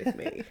honest with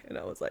me. And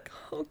I was like,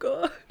 oh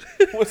God.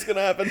 What's going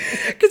to happen?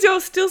 Because I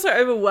was still so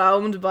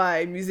overwhelmed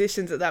by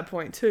musicians at that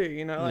point too,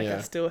 you know, like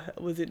I still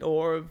was in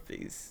awe of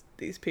these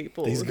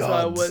people. These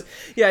gods. So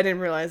I didn't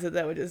realise that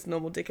they were just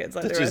normal dickheads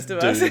like the rest of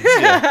dudes, us.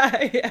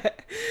 Yeah.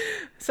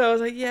 So I was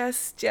like,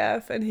 yes,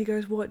 Jeff. And he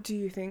goes, what do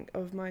you think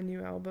of my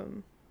new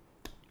album?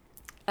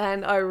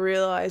 And I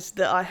realised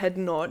that I had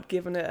not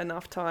given it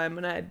enough time,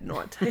 and I had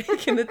not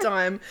taken the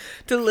time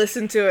to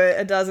listen to it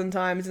a dozen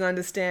times and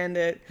understand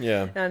it.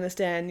 Yeah. And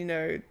understand, you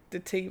know, the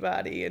Tea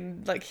Party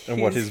and, like,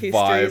 what his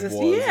vibe was.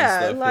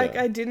 Yeah, and stuff,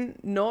 I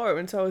didn't know.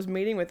 And so I was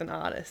meeting with an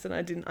artist and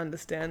I didn't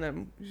understand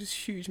them, which was a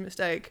huge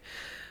mistake.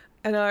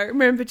 And I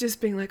remember just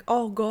being like,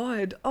 oh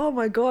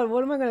my God,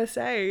 what am I going to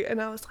say?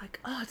 And I was like,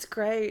 oh, it's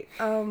great.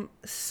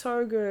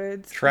 So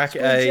good. Track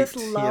 8, just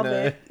love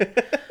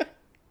it.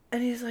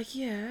 And he's like,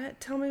 yeah,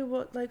 tell me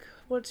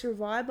what's your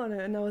vibe on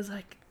it? And I was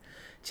like,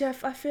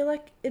 Jeff, I feel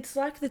like it's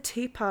like the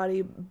Tea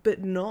Party,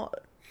 but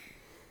not.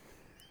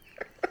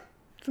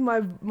 My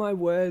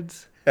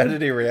words. How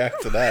did he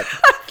react to that?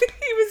 I think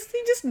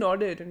he just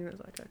nodded and he was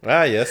like, okay.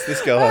 Ah, yes,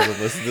 this girl hasn't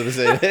listened to the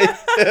CD.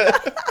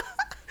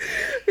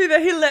 Either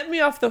he let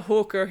me off the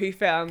hook or he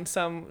found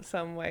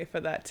some way for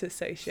that to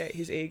satiate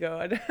his ego.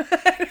 I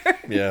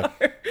don't know.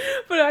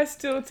 But I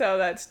still tell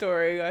that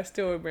story. I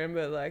still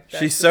remember, like, that.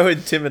 She's so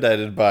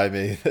intimidated by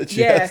me that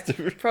she has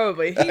to...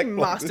 probably. He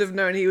must have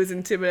known he was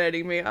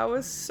intimidating me. I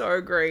was so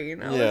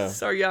green. I was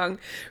so young.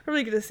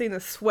 Probably could have seen the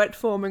sweat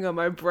forming on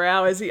my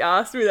brow as he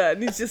asked me that.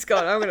 And he's just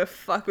gone, I'm going to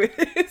fuck with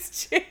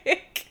this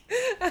chick.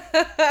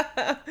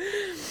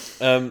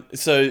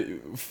 So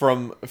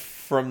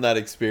from that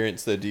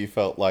experience there, do you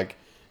felt like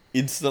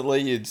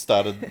instantly you'd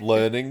started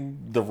learning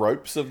the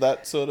ropes of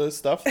that sort of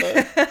stuff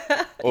though?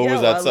 Or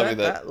was that something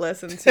that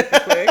lesson super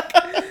quick?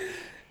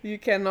 You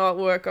cannot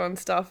work on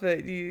stuff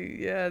that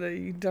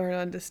you don't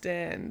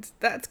understand.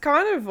 That's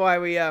kind of why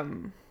we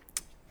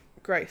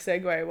great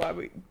segue,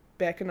 why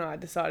Beck and I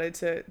decided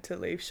to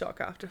leave Shock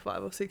after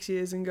 5 or 6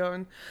 years and go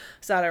and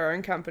start our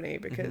own company,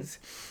 because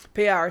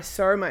PR is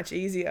so much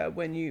easier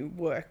when you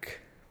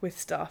work with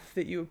stuff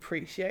that you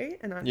appreciate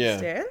and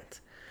understand.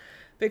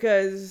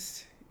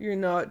 Because you're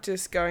not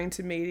just going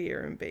to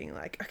media and being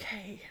like,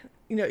 okay,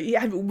 you know, you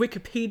have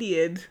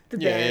Wikipedia'd the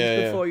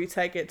band before you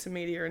take it to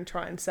media and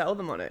try and sell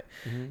them on it.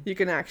 You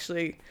can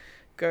actually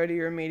go to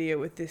your media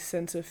with this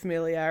sense of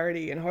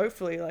familiarity and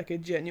hopefully like a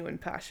genuine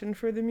passion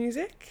for the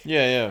music.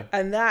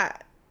 And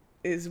that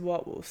is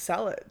what will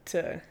sell it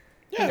to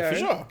for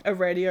sure. A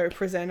radio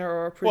presenter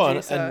or a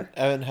producer. Well,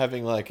 and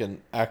having like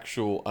an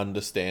actual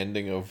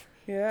understanding of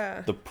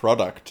the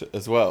product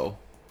as well,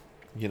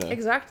 you know.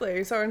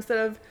 Exactly. So instead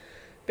of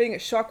being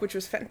at Shock, which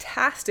was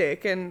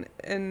fantastic and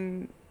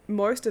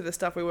most of the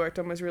stuff we worked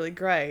on was really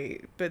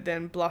great, but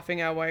then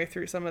bluffing our way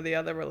through some of the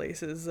other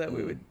releases that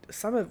we would,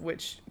 some of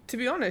which, to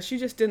be honest, you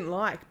just didn't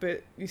like,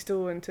 but you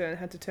still in turn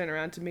had to turn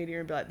around to media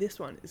and be like, this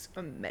one is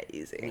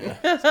amazing.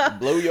 Yeah,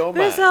 blow your mind.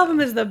 This album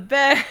is the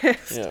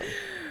best. Yeah.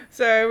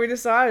 So we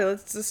decided,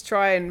 let's just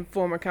try and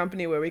form a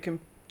company where we can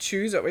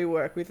choose what we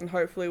work with and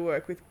hopefully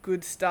work with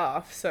good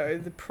stuff. So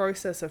the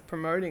process of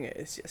promoting it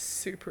is just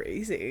super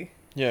easy.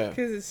 Yeah.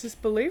 Because it's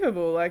just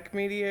believable. Like,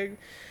 media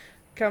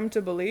come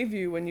to believe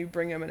you when you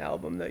bring them an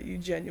album that you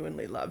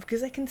genuinely love, because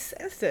they can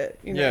sense it,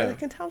 you know, they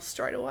can tell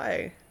straight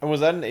away. And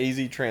was that an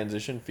easy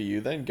transition for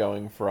you then,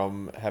 going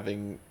from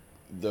having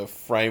the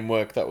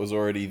framework that was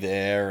already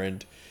there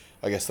and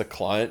I guess the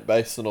client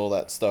base and all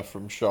that stuff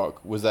from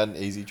Shock? Was that an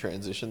easy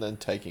transition then,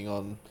 taking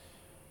on,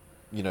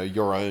 you know,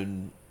 your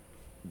own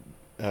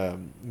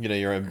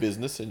your own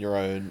business and your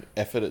own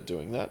effort at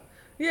doing that?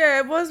 Yeah,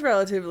 it was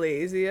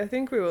relatively easy. I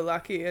think we were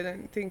lucky. I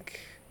don't think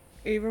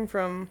even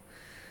from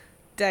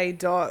day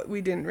dot,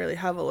 we didn't really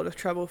have a lot of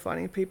trouble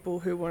finding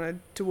people who wanted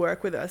to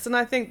work with us. And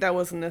I think that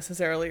wasn't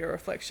necessarily a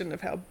reflection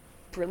of how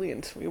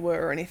brilliant we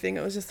were or anything.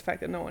 It was just the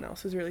fact that no one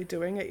else was really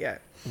doing it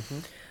yet.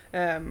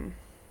 Mm-hmm.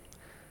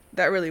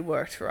 That really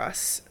worked for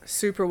us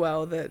super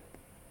well, that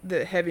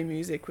heavy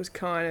music was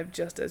kind of,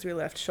 just as we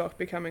left Shock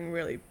becoming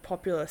really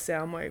popular,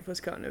 Soundwave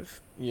was kind of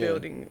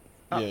building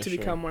up to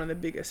become one of the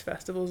biggest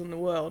festivals in the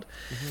world.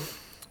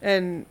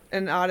 Mm-hmm.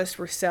 And artists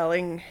were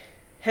selling,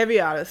 heavy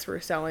artists were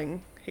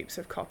selling heaps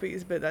of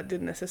copies, but that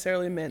didn't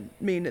necessarily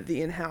mean that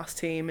the in-house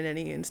team in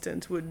any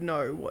instance would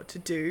know what to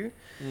do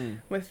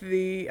with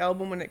the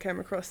album when it came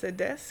across their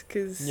desk.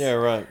 Cause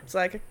it's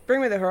like,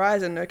 Bring Me the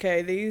Horizon,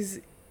 okay, these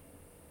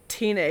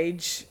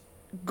teenage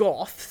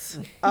goths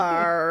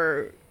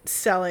are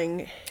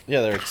selling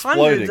they're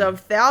hundreds of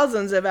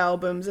thousands of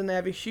albums, and they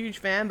have a huge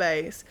fan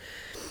base,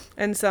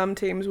 and some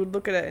teams would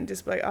look at it and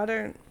just be like, I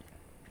don't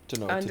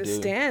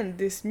understand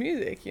this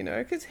music, you know,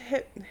 because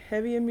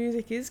heavier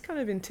music is kind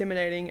of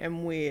intimidating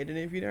and weird, and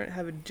if you don't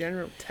have a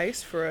general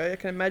taste for it, I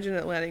can imagine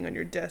it landing on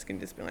your desk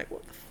and just being like,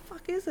 what the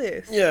fuck is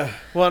this? Yeah,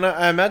 well, and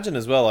I imagine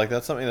as well, like,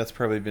 that's something that's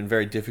probably been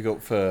very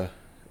difficult for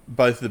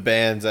both the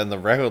bands and the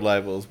record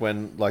labels,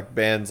 when like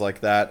bands like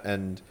that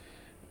and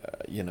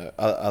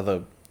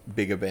other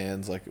bigger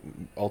bands, like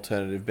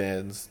alternative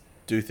bands,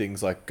 do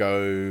things like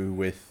go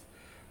with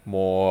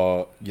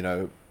more, you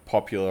know,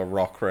 popular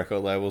rock record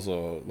labels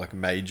or like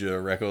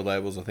major record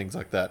labels or things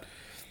like that,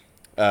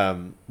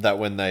 that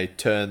when they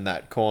turn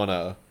that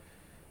corner,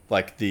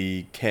 like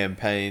the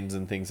campaigns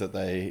and things that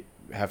they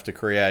have to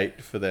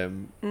create for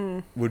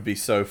them would be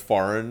so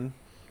foreign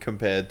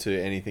compared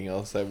to anything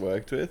else they've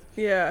worked with.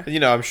 Yeah. You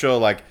know, I'm sure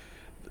like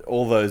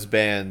all those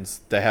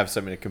bands, they have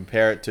something to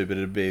compare it to, but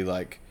it'd be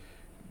like,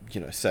 you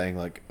know, saying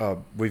like,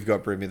 oh, we've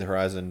got Bring Me the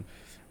Horizon,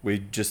 we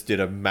just did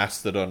a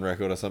Mastodon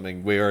record or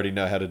something, we already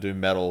know how to do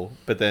metal,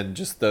 but then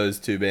just those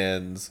two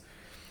bands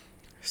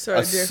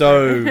are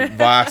so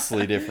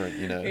vastly different,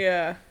 you know.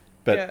 Yeah.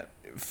 But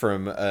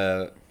from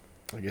I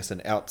guess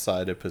an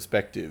outsider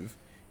perspective,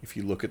 if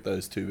you look at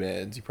those two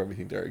bands, you probably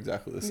think they're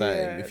exactly the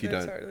same if you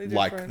don't totally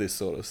like this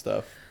sort of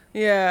stuff.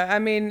 Yeah, I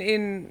mean,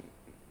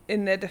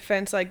 in their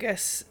defense, I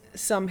guess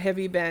some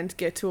heavy bands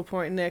get to a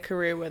point in their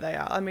career where they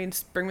are. I mean,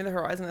 Bring Me the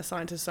Horizon are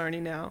signed to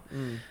Sony now.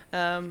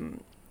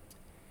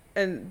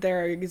 And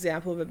they're an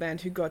example of a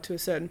band who got to a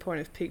certain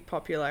point of peak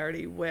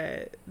popularity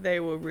where they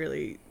were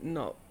really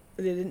not,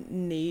 they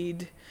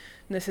didn't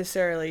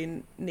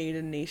necessarily need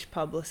a niche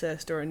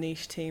publicist or a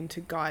niche team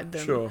to guide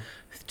them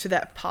to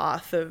that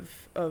path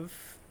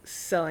of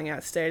selling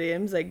out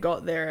stadiums. They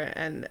got there,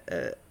 and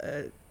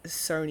a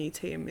Sony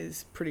team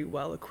is pretty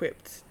well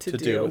equipped to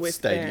deal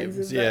with bands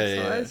of that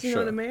size. You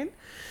know what I mean?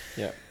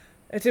 Yeah.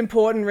 It's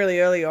important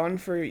really early on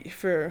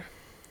for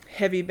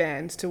heavy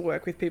bands to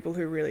work with people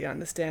who really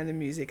understand the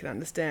music and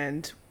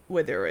understand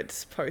whether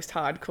it's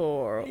post-hardcore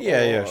or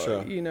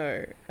you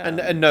know,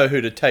 and know who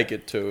to take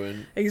it to,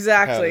 and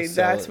exactly,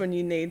 that's when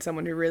you need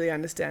someone who really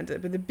understands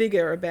it. But the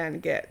bigger a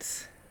band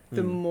gets,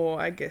 the more,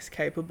 I guess,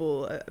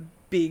 capable a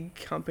big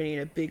company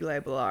and a big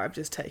label are of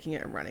just taking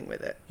it and running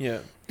with it. Yeah.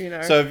 You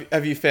know. So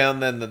have you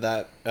found then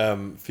that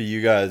for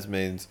you guys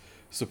means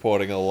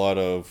supporting a lot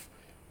of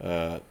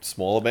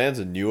smaller bands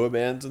and newer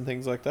bands and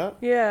things like that?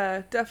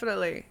 Yeah,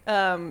 definitely.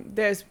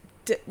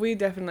 We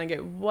definitely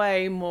get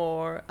way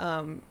more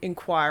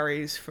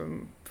inquiries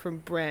from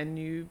brand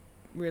new,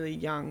 really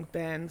young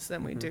bands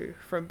than we do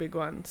from big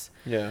ones.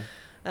 Yeah.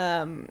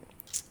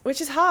 Which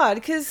is hard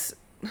because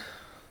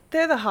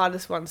they're the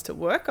hardest ones to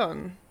work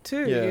on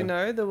too. Yeah. You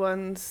know, the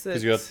ones that,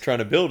 because you're trying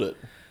to build it.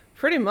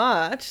 Pretty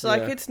much.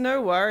 Like, it's no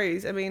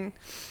worries. I mean,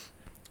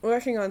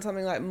 working on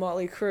something like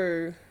Motley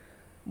Crue,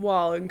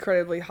 while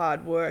incredibly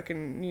hard work,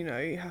 and you know,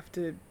 you have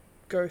to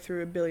go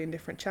through a billion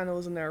different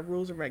channels, and there are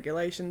rules and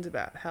regulations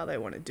about how they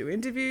want to do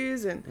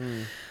interviews,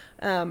 and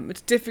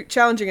it's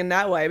challenging in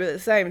that way. But at the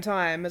same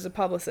time, as a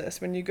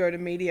publicist, when you go to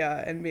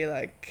media and be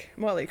like,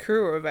 Motley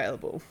Crue are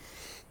available,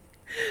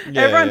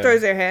 everyone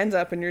throws their hands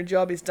up and your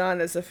job is done.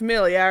 There's a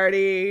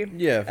familiarity.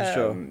 Yeah, for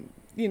sure.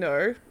 you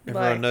know.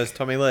 Everyone knows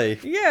Tommy Lee.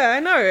 Yeah, I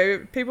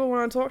know. People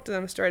want to talk to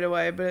them straight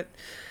away, but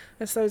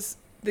it's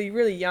the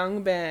really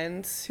young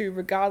bands who,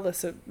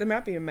 regardless of, they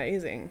might be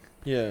amazing.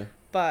 Yeah.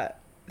 But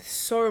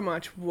so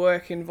much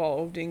work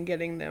involved in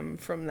getting them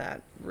from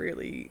that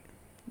really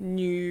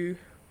new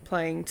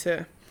playing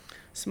to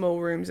small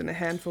rooms and a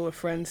handful of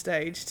friends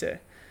stage to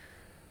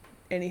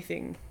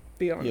anything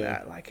beyond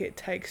that. Like, it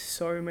takes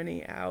so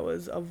many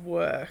hours of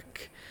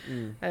work,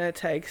 and it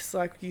takes,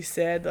 like you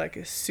said, like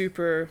a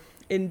super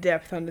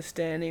in-depth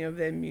understanding of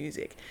their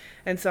music.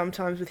 And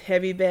sometimes with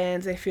heavy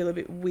bands, they feel a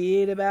bit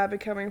weird about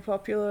becoming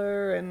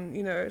popular, and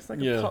you know, it's like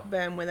a pop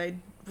band where they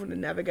want to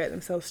navigate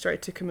themselves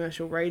straight to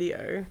commercial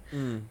radio.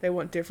 They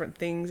want different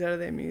things out of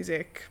their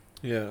music.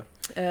 So,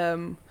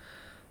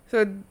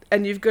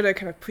 and you've got to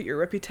kind of put your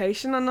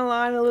reputation on the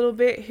line a little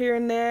bit here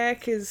and there,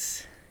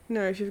 because, you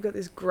know, if you've got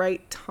this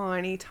great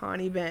tiny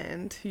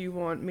band who you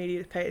want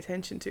media to pay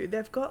attention to,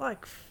 they've got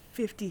like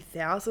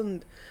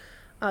 50,000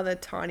 other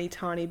tiny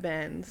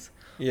bands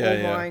all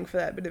vying for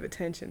that bit of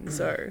attention.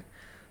 So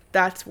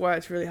that's why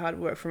it's really hard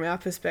work from our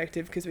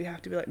perspective, because we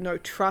have to be like, no,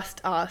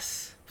 trust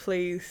us,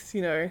 please,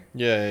 you know.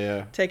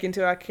 Take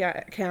into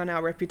account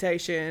our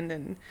reputation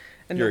and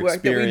the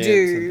work that we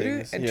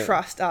do, and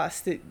trust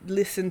us to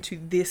listen to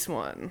this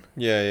one.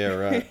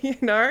 Right. You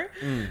know?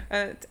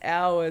 And it's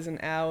hours and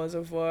hours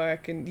of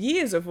work and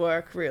years of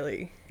work,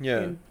 really,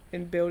 in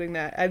building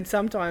that. And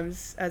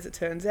sometimes, as it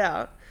turns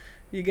out,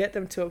 you get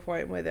them to a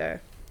point where they're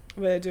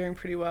doing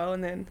pretty well,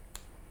 and then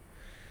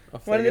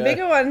one of the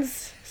bigger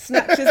ones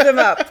snatches them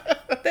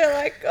up. They're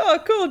like, oh,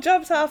 cool,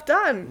 job's half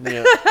done.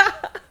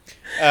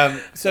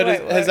 So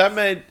has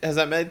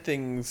that made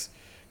things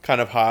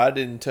kind of hard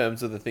in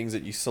terms of the things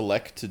that you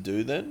select to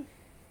do then?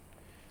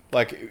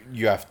 Like,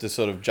 you have to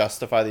sort of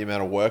justify the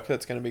amount of work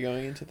that's going to be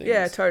going into things?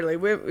 Yeah, totally.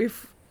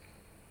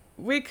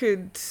 We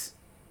could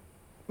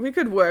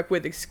work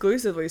with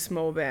exclusively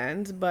small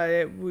bands, but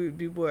it would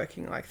be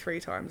working like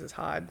 3 times as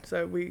hard.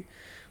 So we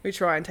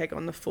try and take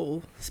on the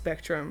full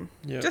spectrum,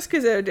 just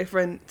because there are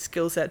different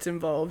skill sets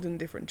involved and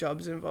different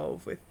jobs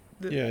involved with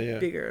the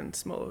bigger and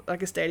smaller,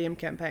 like a stadium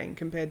campaign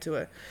compared to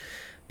a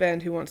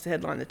band who wants to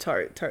headline the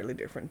totally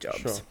different jobs.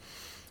 Sure.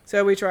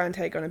 So we try and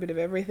take on a bit of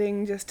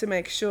everything just to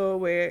make sure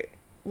we're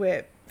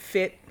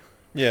fit.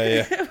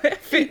 We're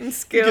fit and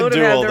skilled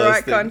and have the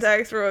right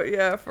contacts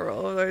for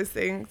all of those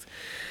things.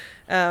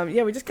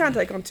 We just can't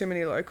take on too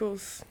many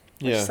locals,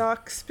 which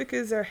sucks,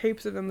 because there are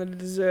heaps of them that are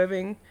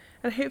deserving,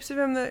 and heaps of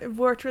them that have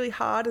worked really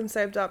hard and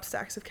saved up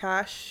stacks of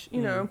cash,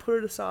 you know, and put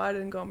it aside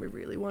and gone, we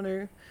really want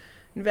to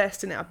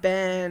invest in our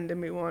band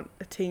and we want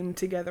a team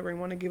together and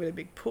want to give it a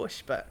big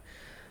push, but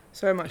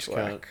so much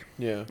work.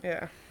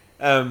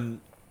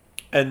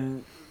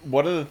 And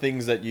what are the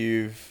things that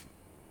you've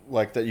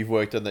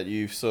worked on that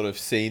you've sort of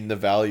seen the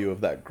value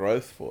of that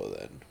growth for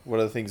then? What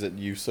are the things that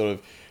you sort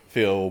of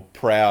feel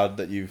proud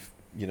that you've,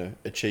 you know,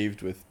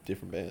 achieved with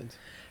different bands?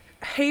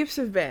 Heaps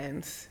of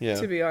bands,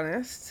 to be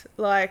honest.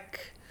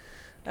 Like,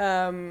 do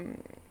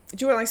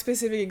you want like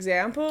specific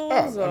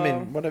examples? I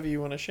mean, whatever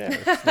you want to share.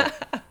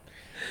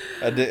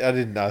 I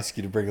didn't ask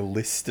you to bring a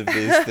list of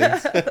these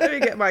things. Let me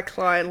get my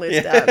client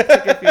list out and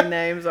pick a few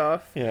names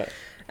off. It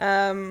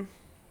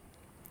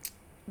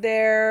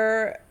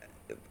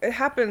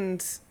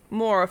happens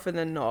more often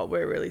than not.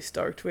 We're really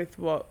stoked with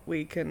what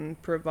we can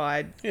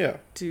provide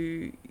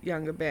to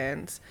younger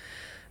bands.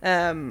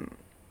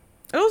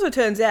 It also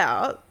turns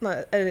out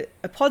a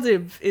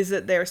positive is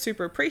that they're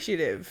super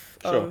appreciative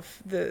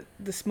of the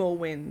small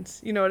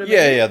wins. You know what I mean?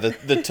 Yeah. The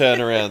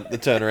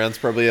turnaround's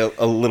probably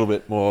a little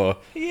bit more.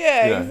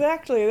 Yeah,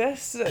 exactly.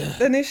 That's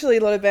initially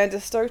a lot of bands are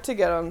stoked to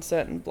get on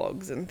certain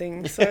blogs and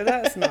things, so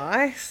that's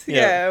nice.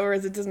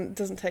 Whereas it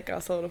doesn't take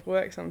us a lot of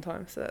work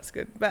sometimes, so that's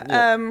good. But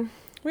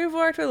we've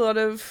worked with a lot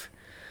of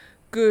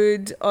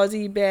good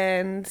Aussie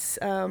bands.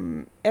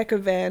 Eka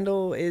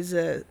Vandal is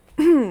a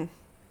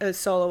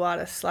solo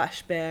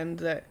artist / band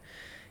that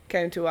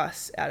came to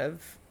us out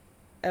of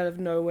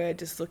nowhere,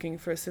 just looking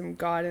for some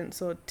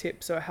guidance or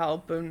tips or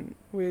help, and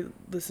we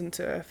listened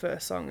to her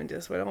first song and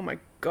just went, oh my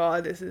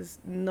god, this is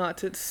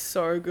nuts, it's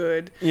so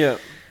good.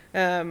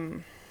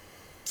 And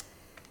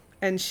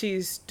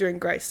she's doing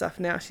great stuff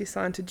now. She's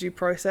signed to Due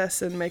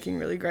Process and making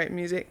really great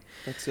music.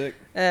 That's sick.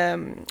 I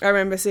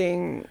remember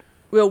seeing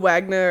Will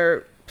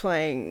Wagner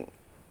playing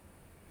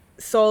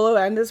solo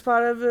and as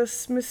part of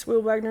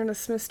Will Wagner and a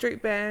Smith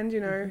Street band,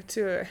 you know,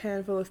 to a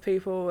handful of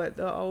people at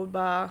the old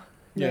bar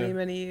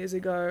many years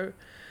ago.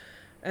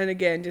 And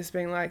again, just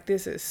being like,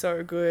 this is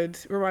so good.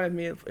 Reminded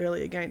me of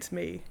Early Against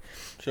Me.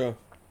 Sure.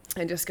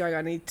 And just going,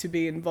 I need to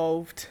be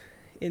involved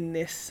in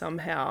this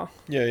somehow.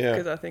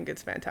 Because I think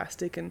it's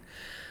fantastic. And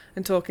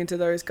talking to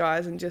those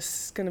guys and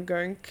just kind of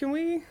going,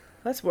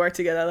 let's work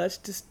together. Let's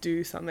just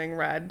do something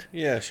rad.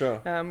 Yeah, sure.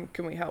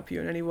 Can we help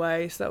you in any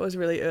way? So that was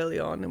really early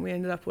on, and we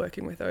ended up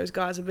working with those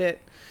guys a bit.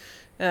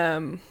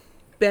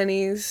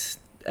 Benny's,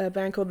 a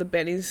band called the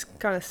Bennies,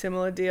 kind of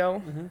similar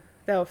deal.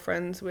 They were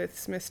friends with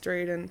Smith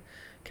Street and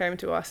came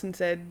to us and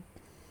said,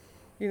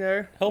 you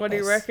know, what do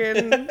you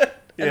reckon?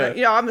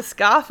 And I'm a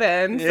ska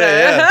fan. So.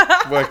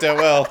 Yeah. Worked out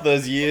well.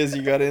 Those years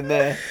you got in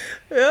there.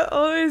 Yeah,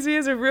 all those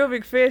years of Real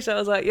Big Fish. I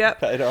was like, yep.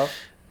 Paid off.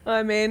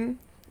 I'm in.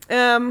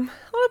 A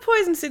lot of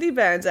Poison City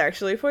bands,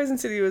 actually. Poison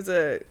City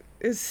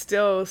is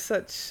still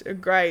such a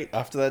great...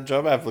 After that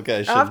job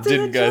application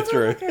didn't go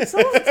through. It's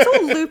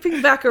all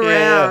looping back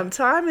around. Yeah.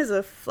 Time is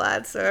a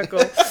flat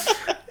circle.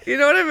 You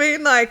know what I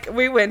mean? Like,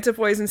 we went to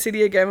Poison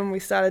City again when we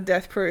started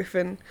Death Proof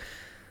and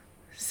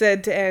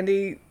said to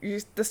Andy,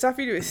 the stuff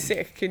you do is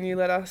sick. Can you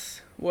let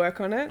us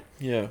work on it?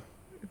 Yeah.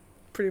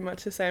 Pretty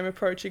much the same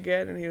approach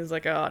again. And he was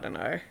like, I don't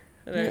know.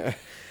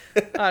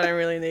 I don't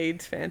really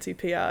need fancy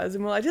PRs.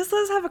 And we're like, just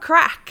let's have a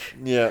crack.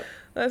 Yeah.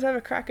 Let's have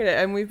a crack at it.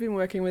 And we've been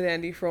working with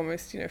Andy for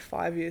almost,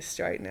 5 years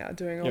straight now,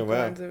 doing all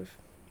kinds of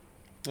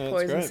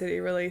Poison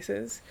City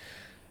releases.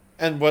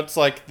 And what's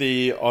like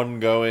the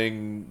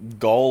ongoing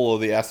goal or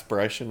the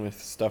aspiration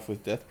with stuff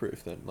with Death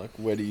Proof then? Like,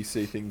 where do you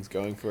see things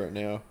going for it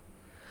now?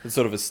 It's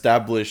sort of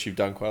established. You've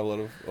done quite a lot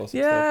of awesome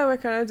stuff. Yeah, we're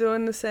kind of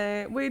doing the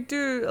same. We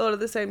do a lot of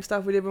the same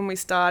stuff we did when we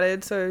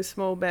started, so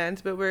small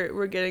bands, but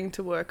we're getting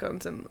to work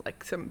on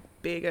some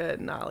bigger,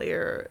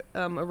 gnarlier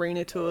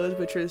arena tours,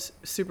 which is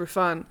super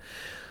fun.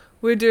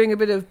 We're doing a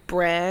bit of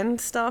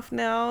brand stuff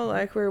now,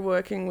 like we're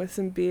working with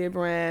some beer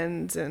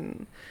brands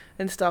and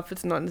stuff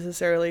that's not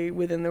necessarily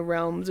within the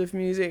realms of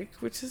music,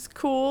 which is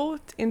cool.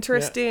 It's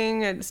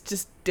interesting, and it's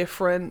just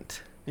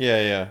different.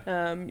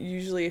 Yeah.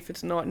 Usually if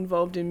it's not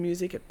involved in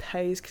music, it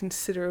pays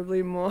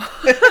considerably more.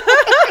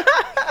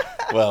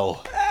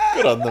 Well,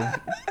 good on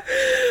them.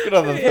 Good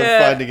on them for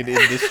finding an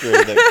industry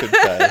that could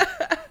pay.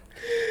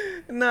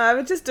 No,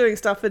 but just doing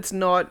stuff that's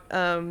not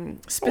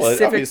specifically... Well,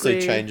 it obviously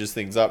changes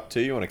things up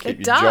too. You want to keep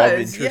your job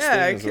interesting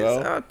as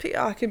well.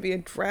 PR can be a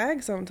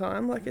drag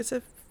sometimes. Like, it's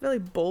a really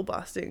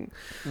ball-busting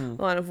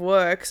line of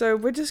work. So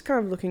we're just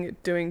kind of looking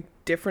at doing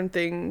different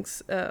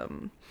things.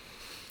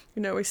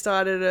 We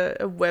started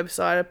a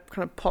website, a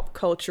kind of pop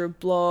culture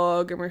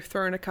blog, and we're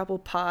throwing a couple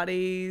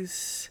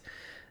parties.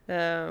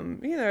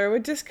 We're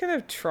just kind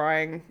of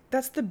trying.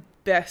 That's the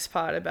best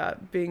part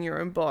about being your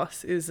own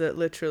boss, is that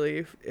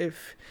literally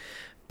if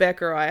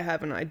Beck or I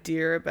have an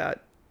idea about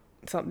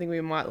something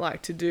we might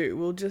like to do,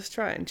 we'll just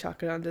try and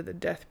chuck it under the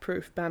Death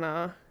Proof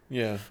banner,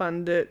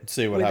 fund it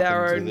with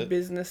our own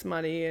business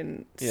money,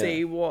 and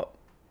see what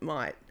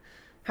might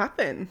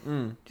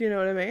happen. Do you know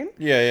what I mean?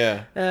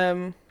 Yeah.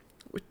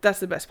 That's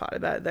the best part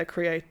about it, that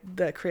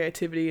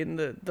creativity and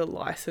the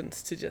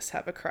license to just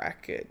have a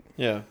crack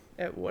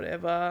at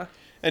whatever.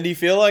 And do you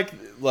feel like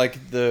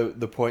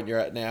the point you're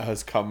at now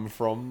has come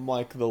from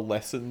like the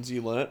lessons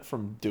you learnt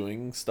from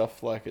doing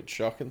stuff like at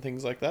Shock and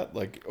things like that?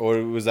 Like,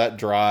 or was that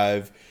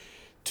drive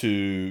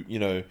to,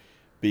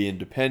 be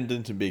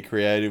independent and be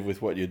creative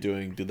with what you're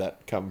doing, did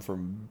that come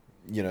from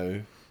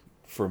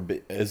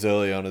as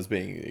early on as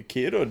being a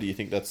kid, or do you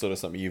think that's sort of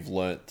something you've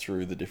learnt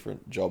through the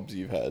different jobs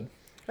you've had?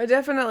 I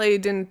definitely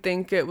didn't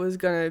think it was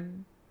going to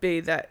be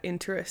that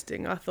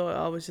interesting. I thought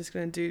I was just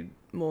going to do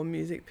more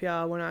music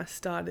PR when I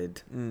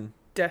started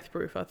Death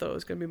Proof. I thought it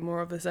was going to be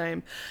more of the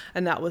same,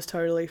 and that was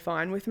totally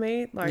fine with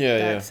me.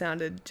 That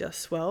sounded just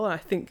swell. I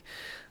think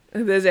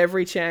there's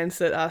every chance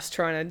that us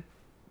trying to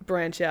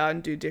branch out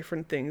and do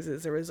different things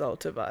as a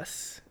result of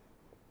us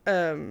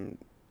wanting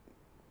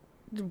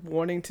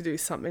to do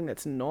something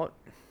that's not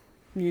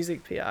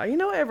music PR.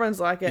 Everyone's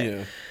like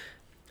it.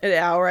 At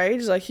our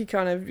age, like, you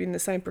kind of in the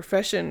same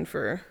profession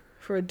for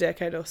a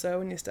decade or so,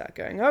 when you start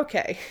going,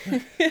 okay,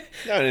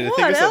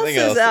 what else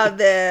is out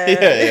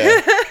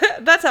there?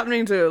 That's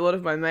happening to a lot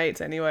of my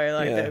mates anyway.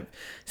 Like, they've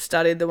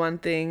studied the one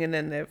thing and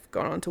then they've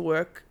gone on to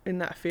work in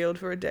that field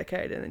for a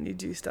decade, and then you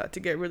do start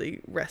to get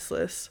really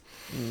restless.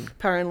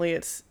 Apparently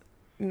it's,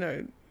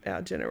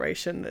 our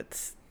generation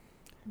that's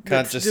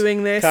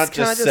doing this. Can't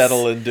just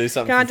settle and do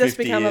something. Can't for 50 just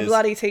become years. a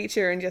bloody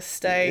teacher and just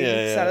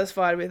stay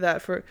satisfied with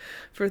that for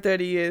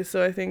 30 years.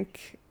 So I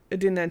think it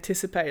didn't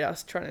anticipate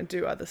us trying to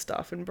do other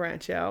stuff and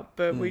branch out,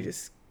 but we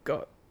just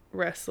got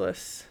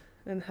restless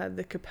and had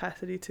the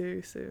capacity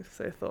to.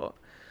 So thought,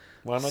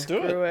 why not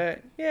do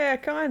it? Yeah,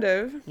 kind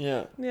of.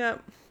 Yeah.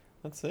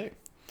 That's it.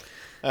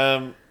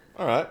 All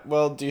right.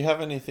 Well, do you have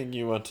anything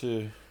you want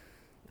to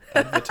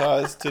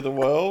advertise to the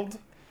world?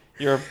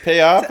 You're a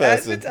PR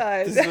person.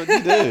 Advertise. This is what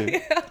you do.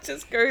 I'll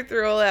just go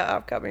through all our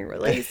upcoming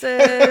releases,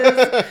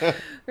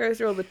 go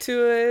through all the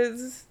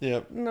tours.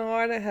 Yep. No,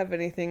 I don't have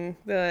anything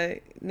that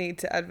I need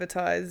to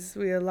advertise.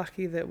 We are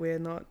lucky that we're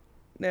not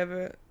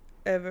ever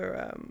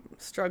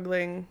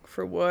struggling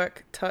for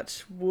work.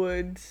 Touch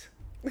wood.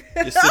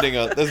 You're sitting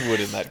on... There's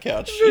wood in that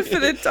couch. For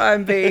the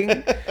time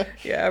being.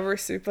 Yeah, we're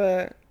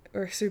super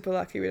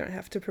lucky. We don't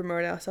have to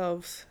promote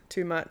ourselves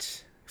too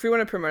much. If we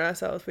want to promote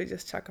ourselves, we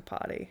just chuck a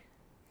party.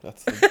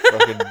 That's the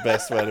fucking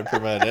best way to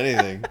promote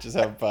anything. Just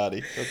have a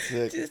party. That's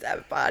sick. Just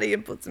have a party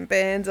and put some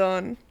bands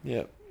on.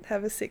 Yep.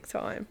 Have a sick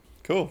time.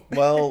 Cool.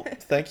 Well,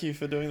 thank you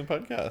for doing the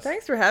podcast.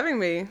 Thanks for having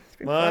me. It's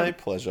been My fun.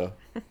 pleasure.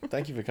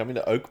 Thank you for coming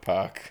to Oak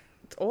Park.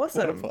 It's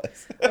awesome. What a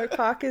place. Oak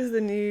Park is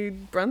the new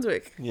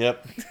Brunswick.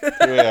 Yep. Here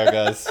we are,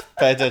 guys.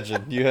 Pay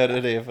attention. You heard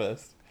it here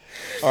first.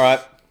 All right.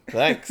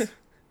 Thanks.